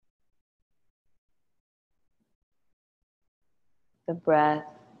 The breath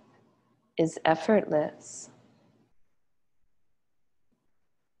is effortless.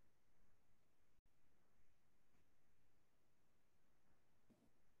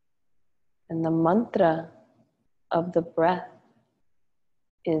 And the mantra of the breath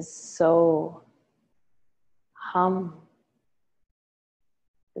is so hum.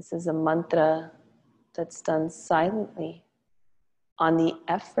 This is a mantra that's done silently on the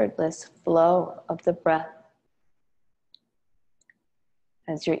effortless flow of the breath.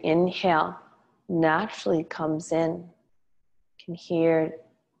 As your inhale naturally comes in, you can hear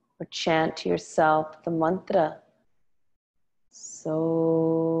or chant to yourself the mantra. So,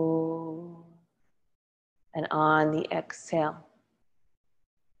 and on the exhale,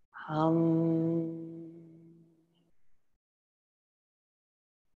 hum.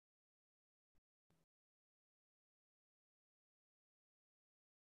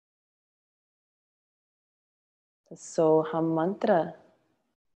 The Soham mantra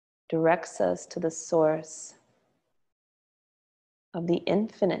directs us to the source of the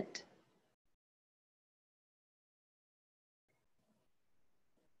infinite,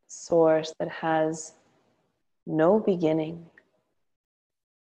 source that has no beginning.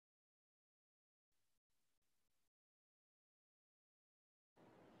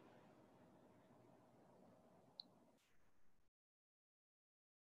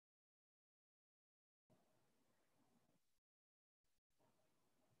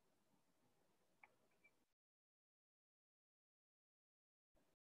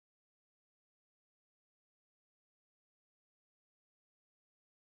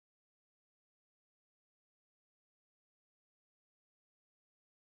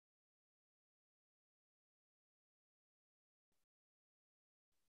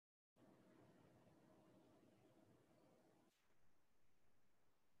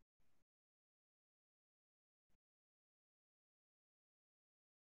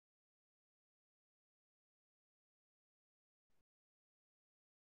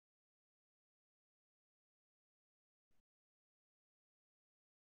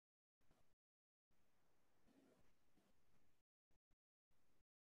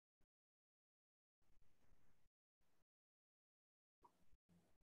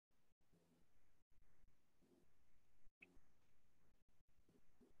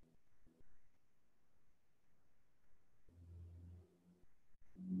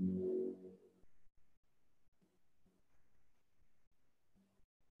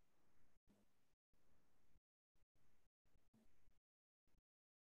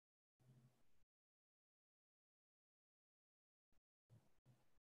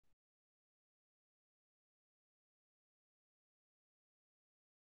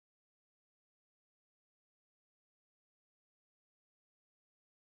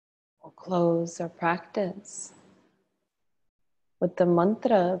 We'll close our practice with the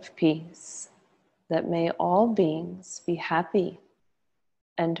mantra of peace, that may all beings be happy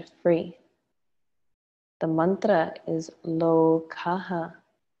and free. The mantra is Lokaha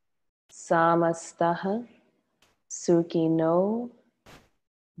Samastaha Sukhino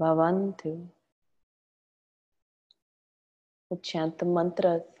Bhavantu. We'll chant the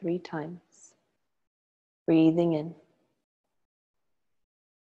mantra 3 times, breathing in.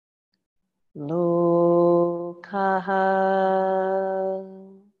 Lokaha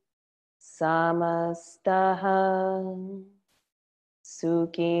Samastaha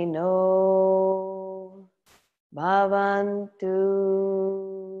Sukhino Bhavantu.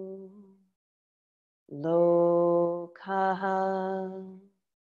 Lokaha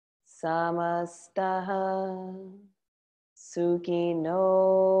Samastaha Sukhino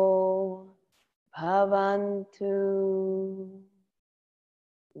Bhavantu.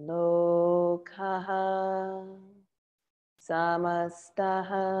 Lokaha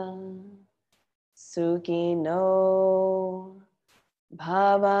Samastaha Sukhino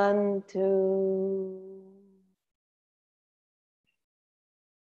Bhavantu.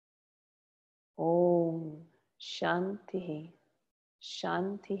 Om Shanti,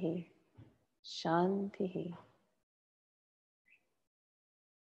 Shanti, Shanti.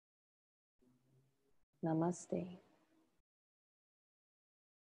 Namaste.